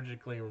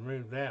surgically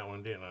removed that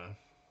one, didn't I?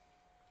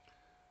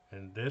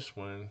 And this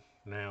one,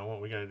 now what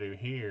we got to do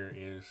here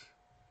is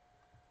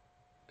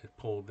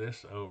pull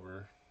this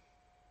over.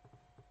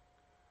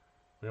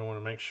 We want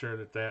to make sure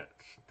that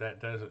that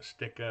doesn't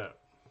stick up.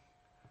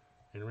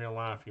 In real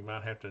life, you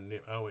might have to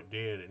nip. Oh, it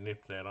did. It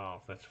nipped that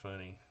off. That's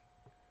funny.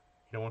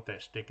 You don't want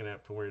that sticking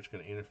up to where it's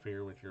going to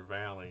interfere with your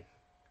valley.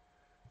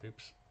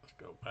 Oops. Let's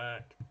go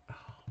back. Oh,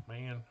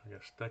 man. I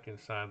got stuck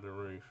inside the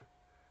roof.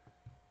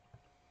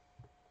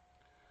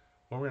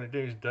 What we're going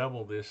to do is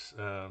double this.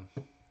 We're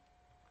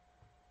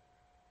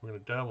going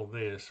to double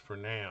this for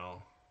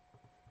now.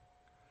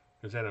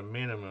 Because at a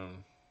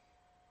minimum,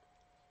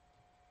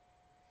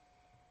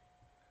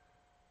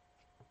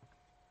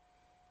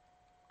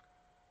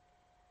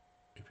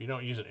 if you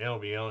don't use an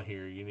LVL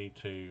here, you need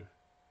to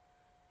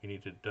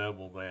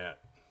double that,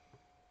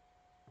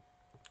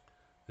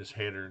 this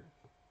header,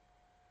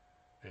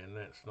 and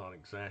that's not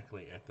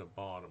exactly at the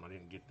bottom. I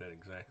didn't get that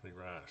exactly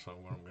right, so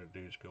what I'm going to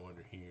do is go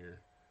under here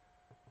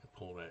and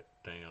pull that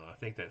down. I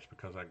think that's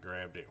because I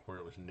grabbed it where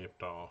it was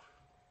nipped off.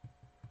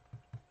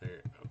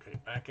 There, okay,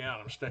 back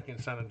out. I'm stuck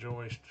inside a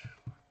joist.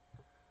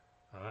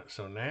 Alright,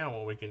 so now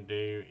what we can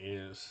do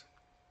is,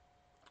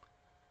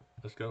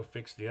 let's go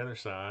fix the other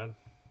side.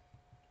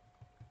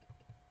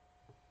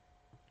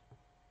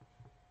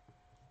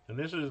 And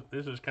this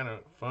is kind of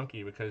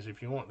funky because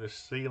if you want this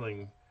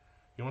ceiling,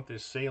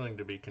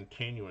 to be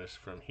continuous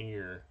from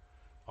here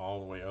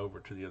all the way over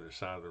to the other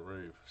side of the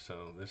roof.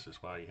 So this is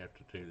why you have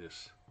to do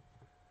this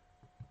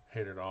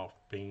headed off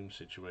beam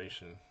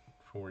situation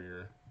for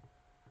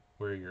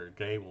where your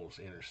gables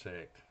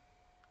intersect.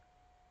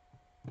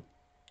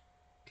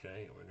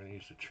 Okay, we're going to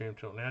use the trim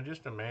tool. Now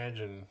just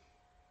imagine,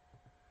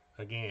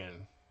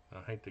 again,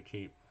 I hate to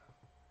keep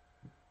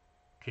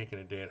kicking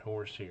a dead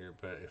horse here,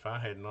 but if I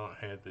had not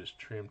had this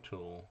trim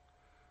tool,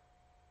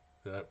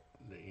 it'd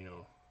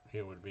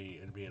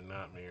be a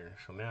nightmare.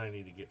 So now I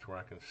need to get to where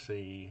I can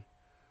see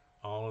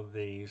all of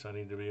these. I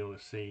need to be able to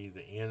see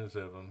the ends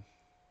of them.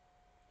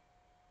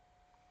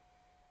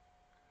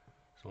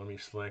 So let me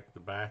select the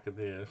back of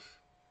this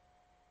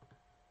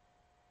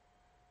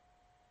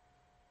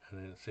and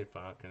then see if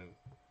I can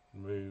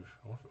move.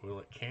 Will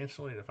it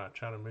cancel it if I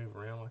try to move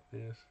around like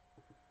this?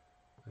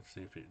 Let's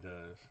see if it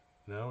does.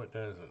 No, it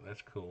doesn't.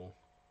 That's cool.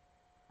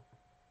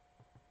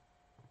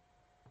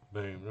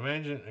 Boom.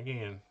 Imagine,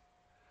 again,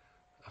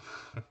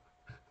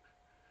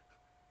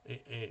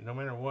 no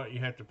matter what you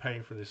have to pay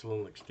for this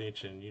little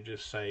extension, you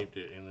just saved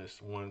it in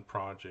this one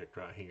project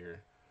right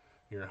here.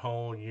 Your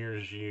whole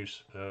year's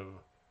use of,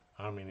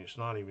 I mean, it's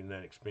not even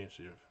that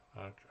expensive.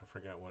 I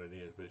forgot what it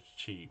is, but it's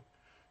cheap.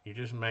 You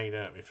just made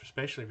up,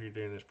 especially if you're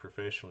doing this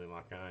professionally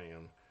like I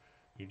am,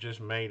 you just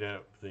made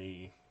up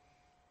the,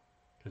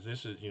 because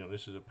this is,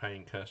 this is a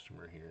paying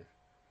customer here.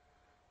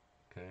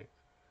 Okay.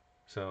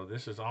 So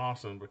this is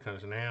awesome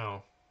because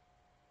now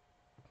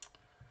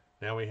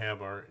we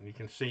have you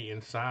can see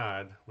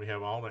inside, we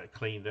have all that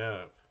cleaned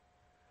up.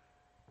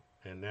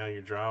 And now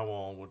your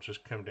drywall will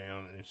just come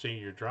down, and see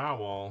your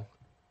drywall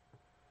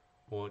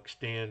will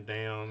extend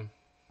down.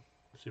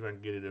 Let's see if I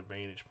can get it at a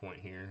vantage point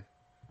here.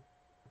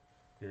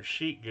 Your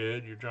sheet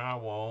good, your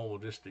drywall will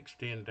just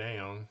extend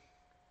down,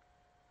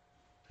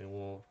 and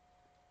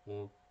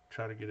we'll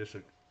try to get us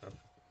a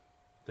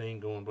thing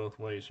going both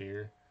ways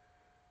here.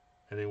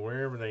 And then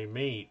wherever they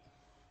meet,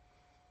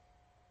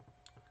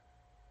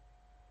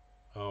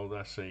 oh,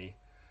 I see.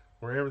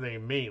 Wherever they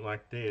meet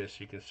like this,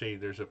 you can see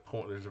there's a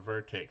point, there's a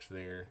vertex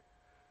there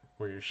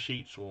where your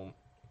sheets will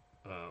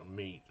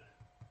meet.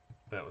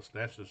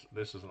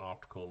 This is an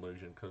optical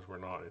illusion because we're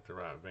not at the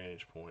right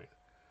vantage point.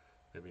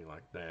 It'd be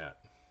like that.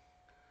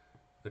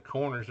 The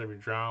corners of your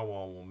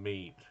drywall will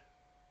meet,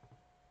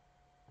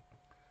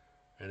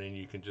 and then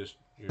you can just,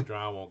 your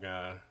drywall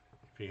guy,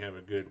 if you have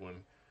a good one,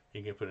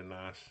 you can put a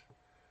nice.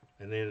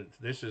 And then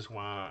this is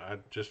why I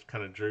just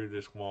kind of drew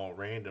this wall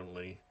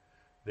randomly.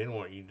 Then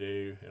what you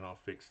do, and I'll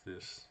fix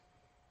this,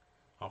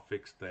 I'll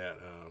fix that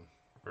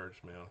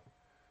bird's mouth.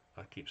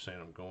 I keep saying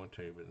I'm going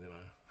to, but then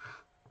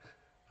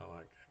I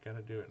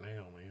gotta do it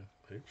now, man.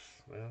 Oops,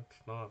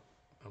 that's not,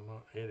 I'm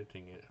not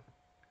editing it.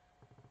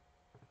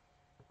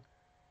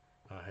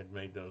 I had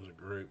made those a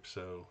group,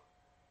 so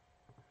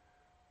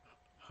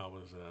I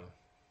was,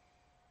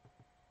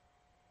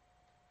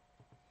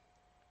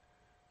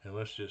 and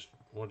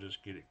we'll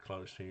just get it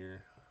close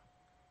here.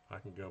 I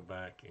can go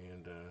back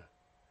and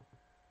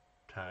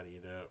tidy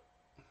it up.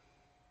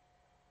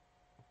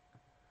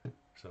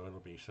 So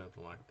it'll be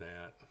something like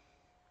that.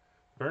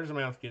 Bird's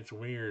mouth gets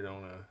weird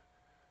on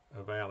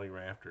a valley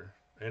rafter.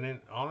 And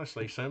then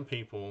honestly, some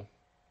people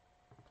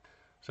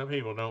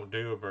don't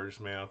do a bird's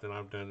mouth, and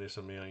I've done this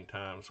a million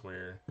times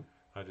where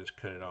I just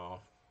cut it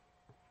off,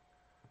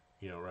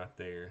 right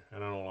there.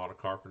 And I know a lot of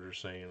carpenters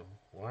saying,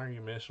 why are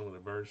you messing with a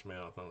bird's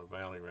mouth on a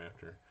valley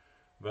rafter?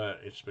 But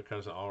it's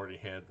because I already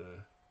had the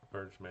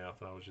bird's mouth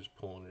and I was just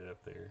pulling it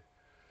up there.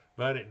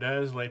 But it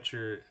does let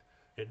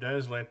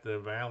the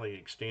valley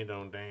extend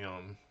on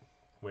down,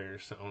 where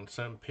on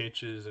some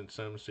pitches and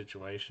some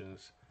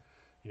situations,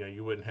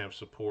 you wouldn't have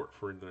support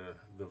for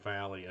the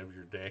valley of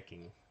your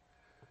decking.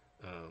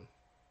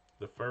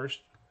 The first,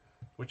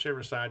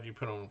 whichever side you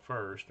put on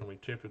first, and we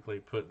typically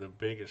put the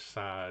biggest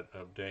side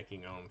of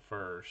decking on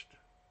first,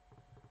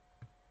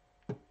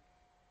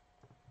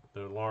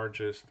 the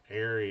largest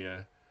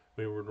area,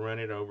 we would run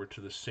it over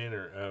to the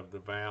center of the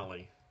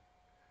valley,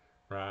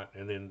 right?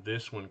 And then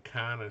this one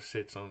kind of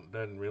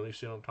doesn't really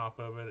sit on top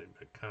of it.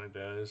 It kind of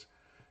does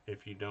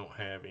if you don't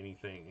have any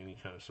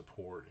kind of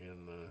support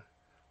in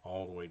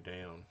all the way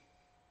down.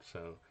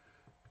 So,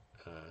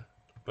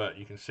 but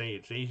you can see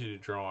it's easy to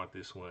draw it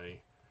this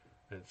way.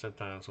 And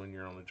sometimes when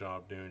you're on the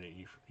job doing it,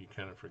 you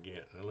kind of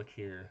forget. Now look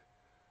here,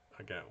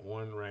 I got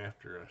one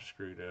rafter I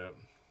screwed up,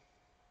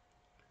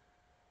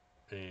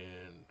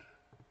 and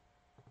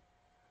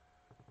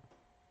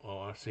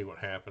I see what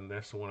happened.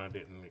 That's the one I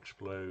didn't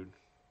explode.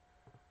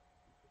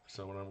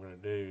 So what I'm going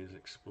to do is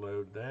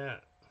explode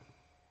that,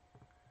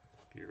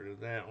 get rid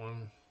of that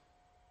one,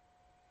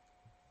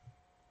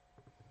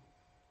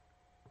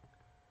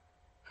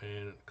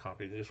 and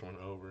copy this one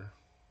over.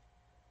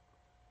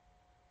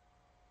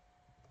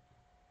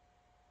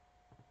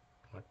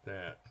 Like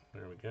that.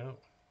 There we go.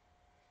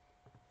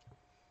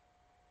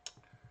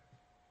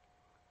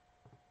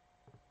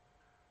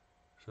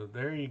 So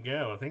there you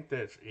go. I think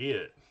that's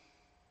it.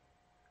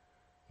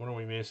 What are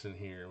we missing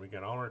here? We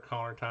got all our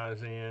collar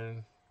ties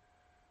in.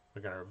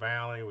 We got our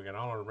valley. We got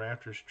all our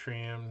rafters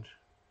trimmed.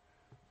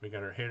 We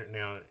got our header.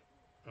 Now,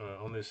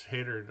 on this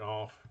headered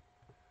off,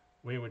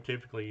 we would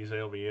typically use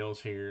LVLs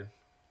here,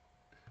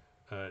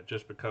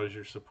 just because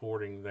you're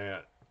supporting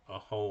that a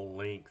whole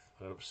length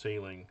of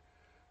ceiling.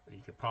 You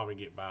could probably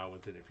get by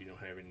with it if you don't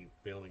have any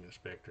building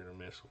inspector to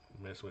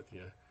mess with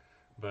you.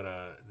 But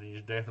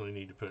you definitely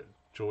need to put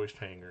joist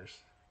hangers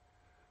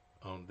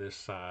on this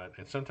side.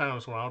 And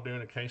sometimes what I'll do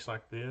in a case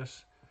like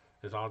this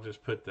is I'll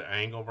just put the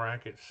angle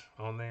brackets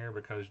on there,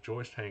 because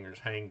joist hangers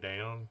hang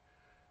down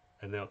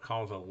and they'll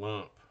cause a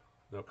lump.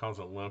 They'll cause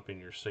a lump in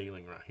your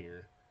ceiling right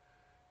here,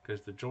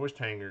 because the joist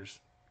hangers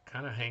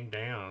kind of hang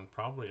down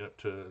probably up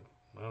to,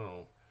 I don't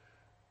know,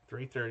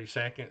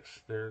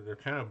 3/32. They're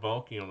kind of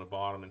bulky on the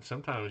bottom, and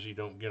sometimes you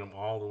don't get them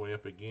all the way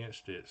up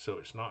against it. So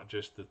it's not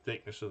just the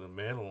thickness of the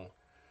metal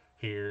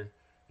here;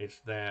 it's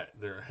that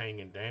they're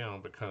hanging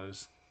down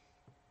because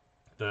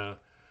the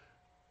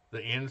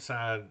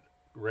inside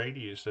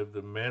radius of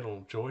the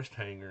metal joist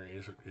hanger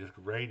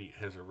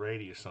has a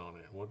radius on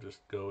it. We'll just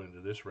go into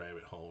this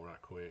rabbit hole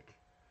right quick,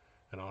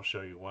 and I'll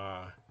show you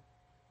why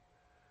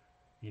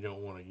you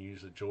don't want to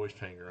use the joist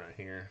hanger right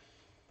here.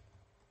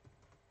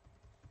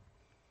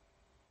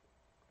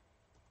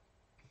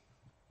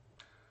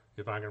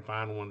 If I can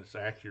find one that's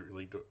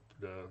accurately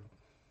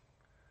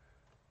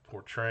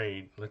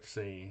portrayed, let's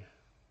see.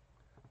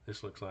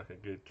 This looks like a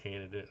good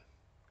candidate.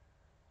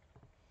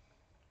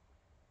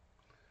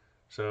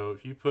 So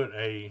if you put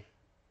and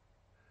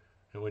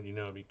when you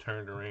know, it'll be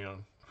turned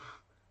around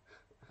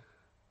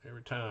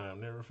every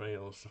time, never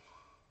fails.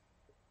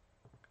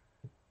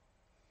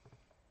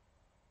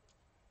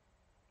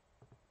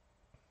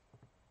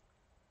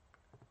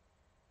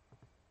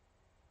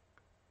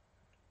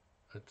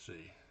 Let's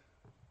see.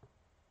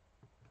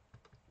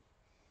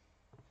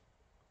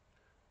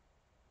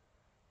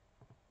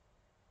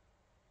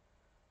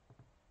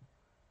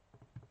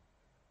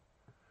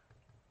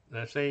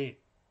 Now see,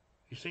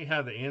 you see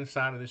how the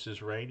inside of this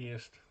is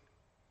radiused?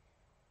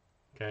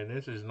 Okay,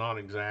 this is not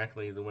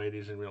exactly the way it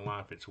is in real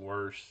life. It's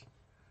worse.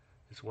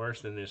 It's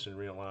worse than this in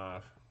real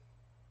life.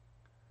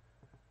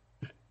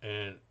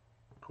 And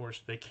of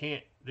course they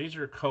can't, these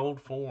are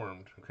cold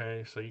formed,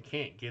 okay? So you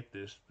can't get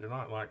this. They're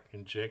not like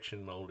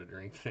injection molded or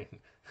anything.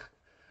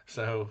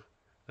 So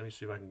let me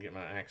see if I can get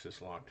my axis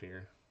locked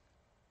here.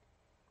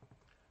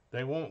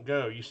 They won't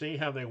go. You see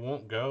how they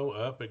won't go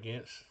up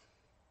against,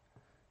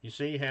 you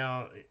see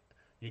how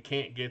you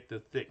can't get the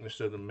thickness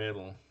of the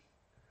metal.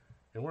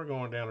 And we're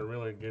going down a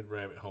really good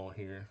rabbit hole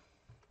here.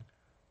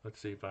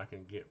 Let's see if I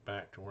can get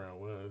back to where I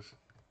was.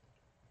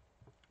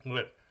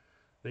 But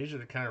these are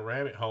the kind of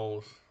rabbit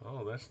holes.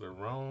 Oh, that's the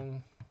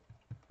wrong.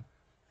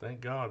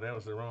 Thank God that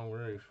was the wrong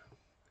roof.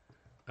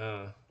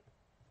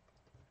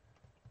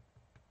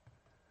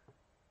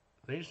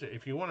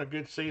 If you want a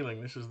good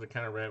ceiling, this is the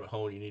kind of rabbit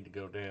hole you need to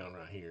go down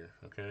right here,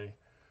 okay?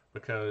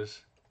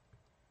 Because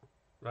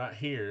right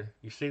here,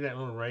 you see that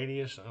little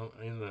radius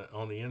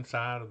on the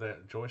inside of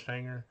that joist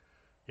hanger?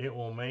 It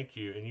will make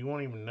you, and you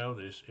won't even know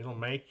this, it'll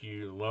make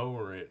you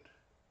lower it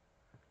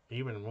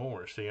even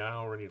more. See, I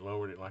already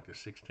lowered it like a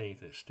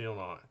 16th. It's still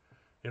not.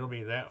 It'll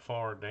be that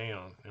far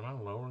down. Am I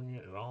lowering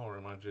it at all, or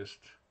am I just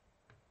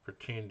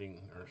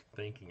pretending or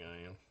thinking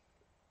I am?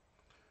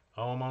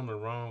 Oh, I'm on the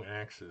wrong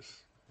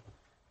axis.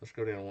 Let's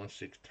go down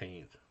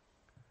 1/16.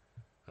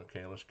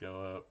 Okay, let's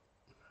go up.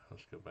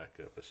 Let's go back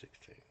up a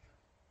 16th.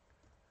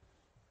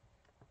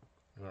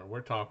 All right,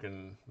 we're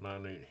talking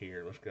minute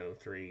here. Let's go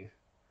 30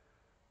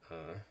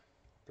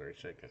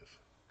 seconds.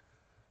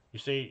 You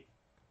see,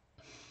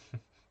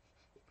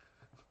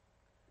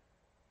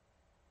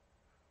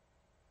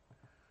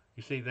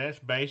 that's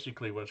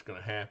basically what's going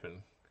to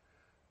happen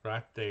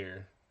right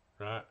there,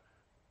 right?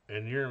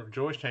 And your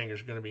joist hanger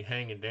is going to be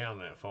hanging down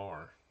that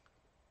far.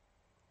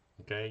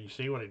 Okay, you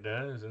see what it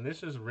does? And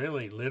this is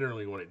really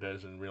literally what it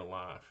does in real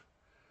life,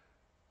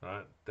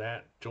 right?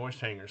 That joist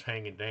hanger is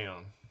hanging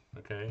down,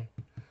 okay?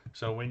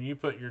 So when you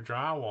put your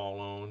drywall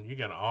on, you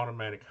got an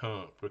automatic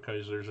hump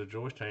because there's a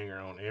joist hanger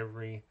on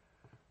every,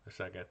 let's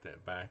see, I got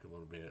that back a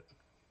little bit.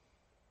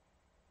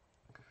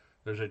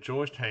 There's a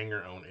joist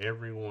hanger on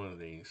every one of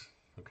these,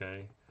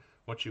 okay?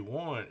 What you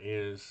want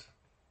is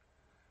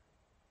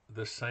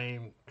the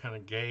same kind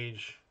of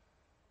gauge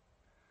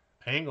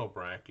angle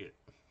bracket.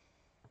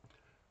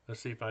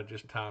 Let's see if I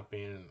just type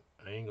in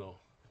angle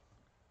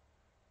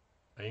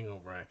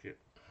bracket.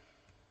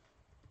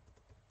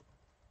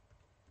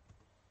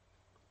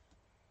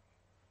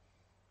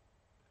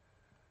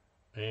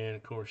 And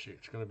of course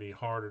it's going to be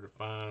harder to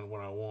find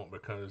what I want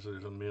because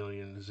there's a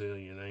million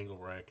zillion angle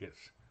brackets.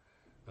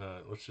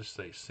 Let's just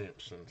say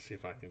Simpson. See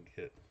if I can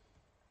get,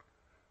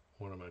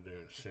 what am I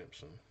doing?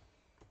 Simpson.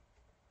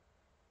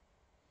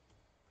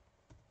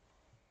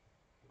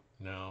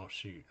 No,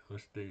 shoot.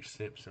 Let's do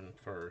Simpson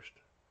first.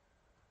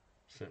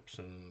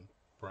 Simpson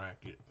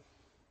bracket.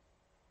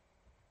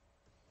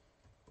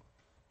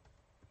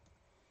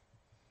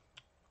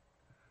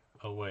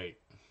 Oh wait.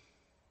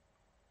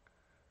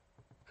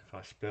 If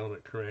I spelled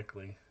it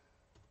correctly.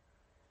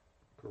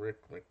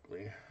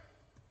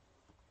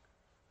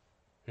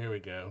 Here we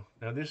go.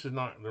 Now this is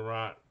not the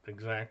right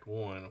exact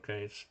one,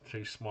 okay? It's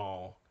too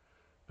small,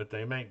 but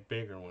they make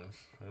bigger ones.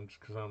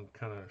 Because I'm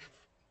kind of,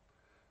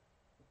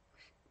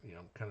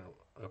 I'm kind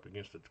of up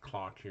against the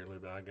clock here a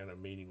little bit. I got a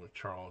meeting with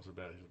Charles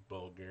about his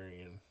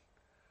Bulgarian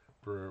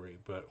brewery.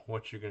 But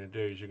what you're going to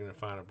do is you're going to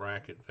find a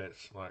bracket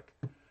that's like,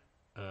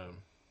 I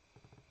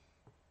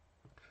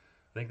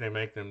think they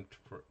make them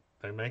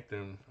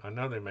I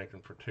know they make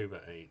them for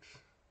 2x8s.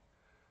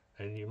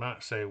 And you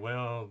might say,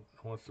 well,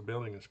 what's the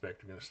building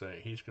inspector going to say?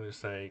 He's going to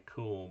say,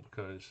 cool,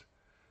 because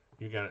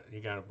you got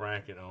a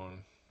bracket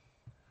on.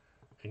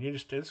 And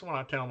this is what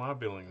I tell my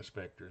building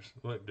inspectors.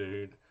 Look,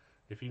 dude,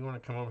 if you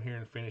want to come over here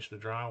and finish the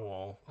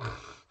drywall,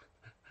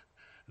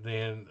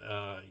 then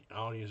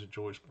I'll use a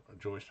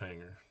joist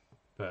hanger.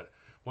 But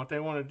what they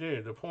want to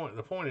do, the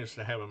point is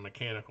to have a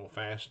mechanical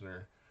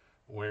fastener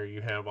where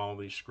you have all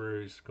these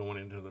screws going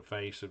into the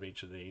face of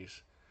each of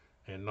these,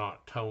 and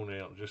not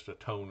just a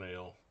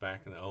toenail.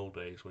 Back in the old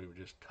days, we would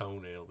just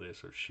toenail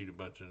this or shoot a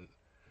bunch of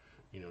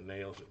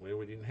nails. Well,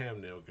 we didn't have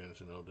nail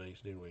guns in those days,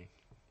 did we?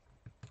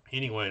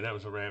 Anyway, that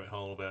was a rabbit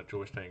hole about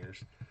joist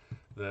hangers.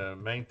 The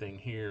main thing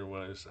here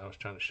was I was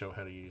trying to show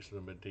how to use the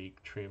Medeek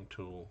trim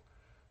tool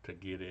to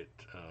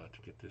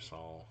get this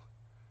all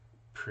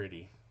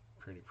pretty.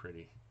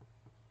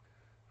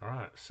 All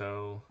right,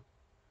 so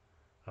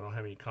I don't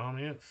have any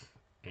comments,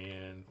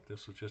 and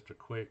this was just a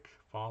quick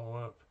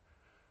follow-up.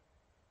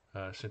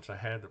 Since I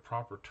had the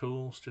proper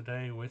tools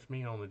today with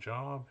me on the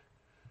job,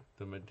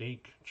 the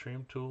Medeek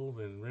trim tool,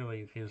 then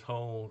really his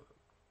whole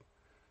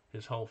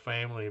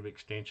family of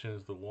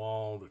extensions, the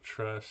wall, the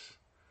truss,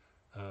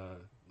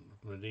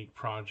 Medeek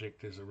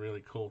project is a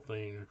really cool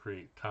thing to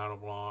create title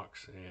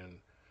blocks and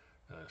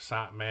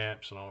site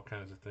maps and all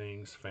kinds of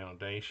things,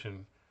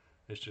 foundation.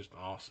 It's just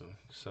awesome.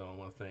 So I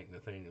want to thank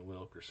Nathaniel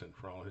Wilkerson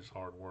for all his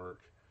hard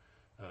work.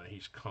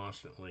 He's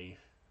constantly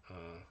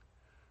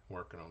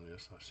working on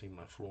this. I see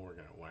my floor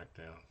got whacked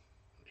out.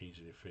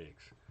 Easy to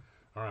fix.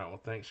 All right,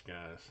 well, thanks,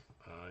 guys.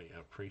 I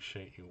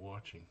appreciate you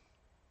watching.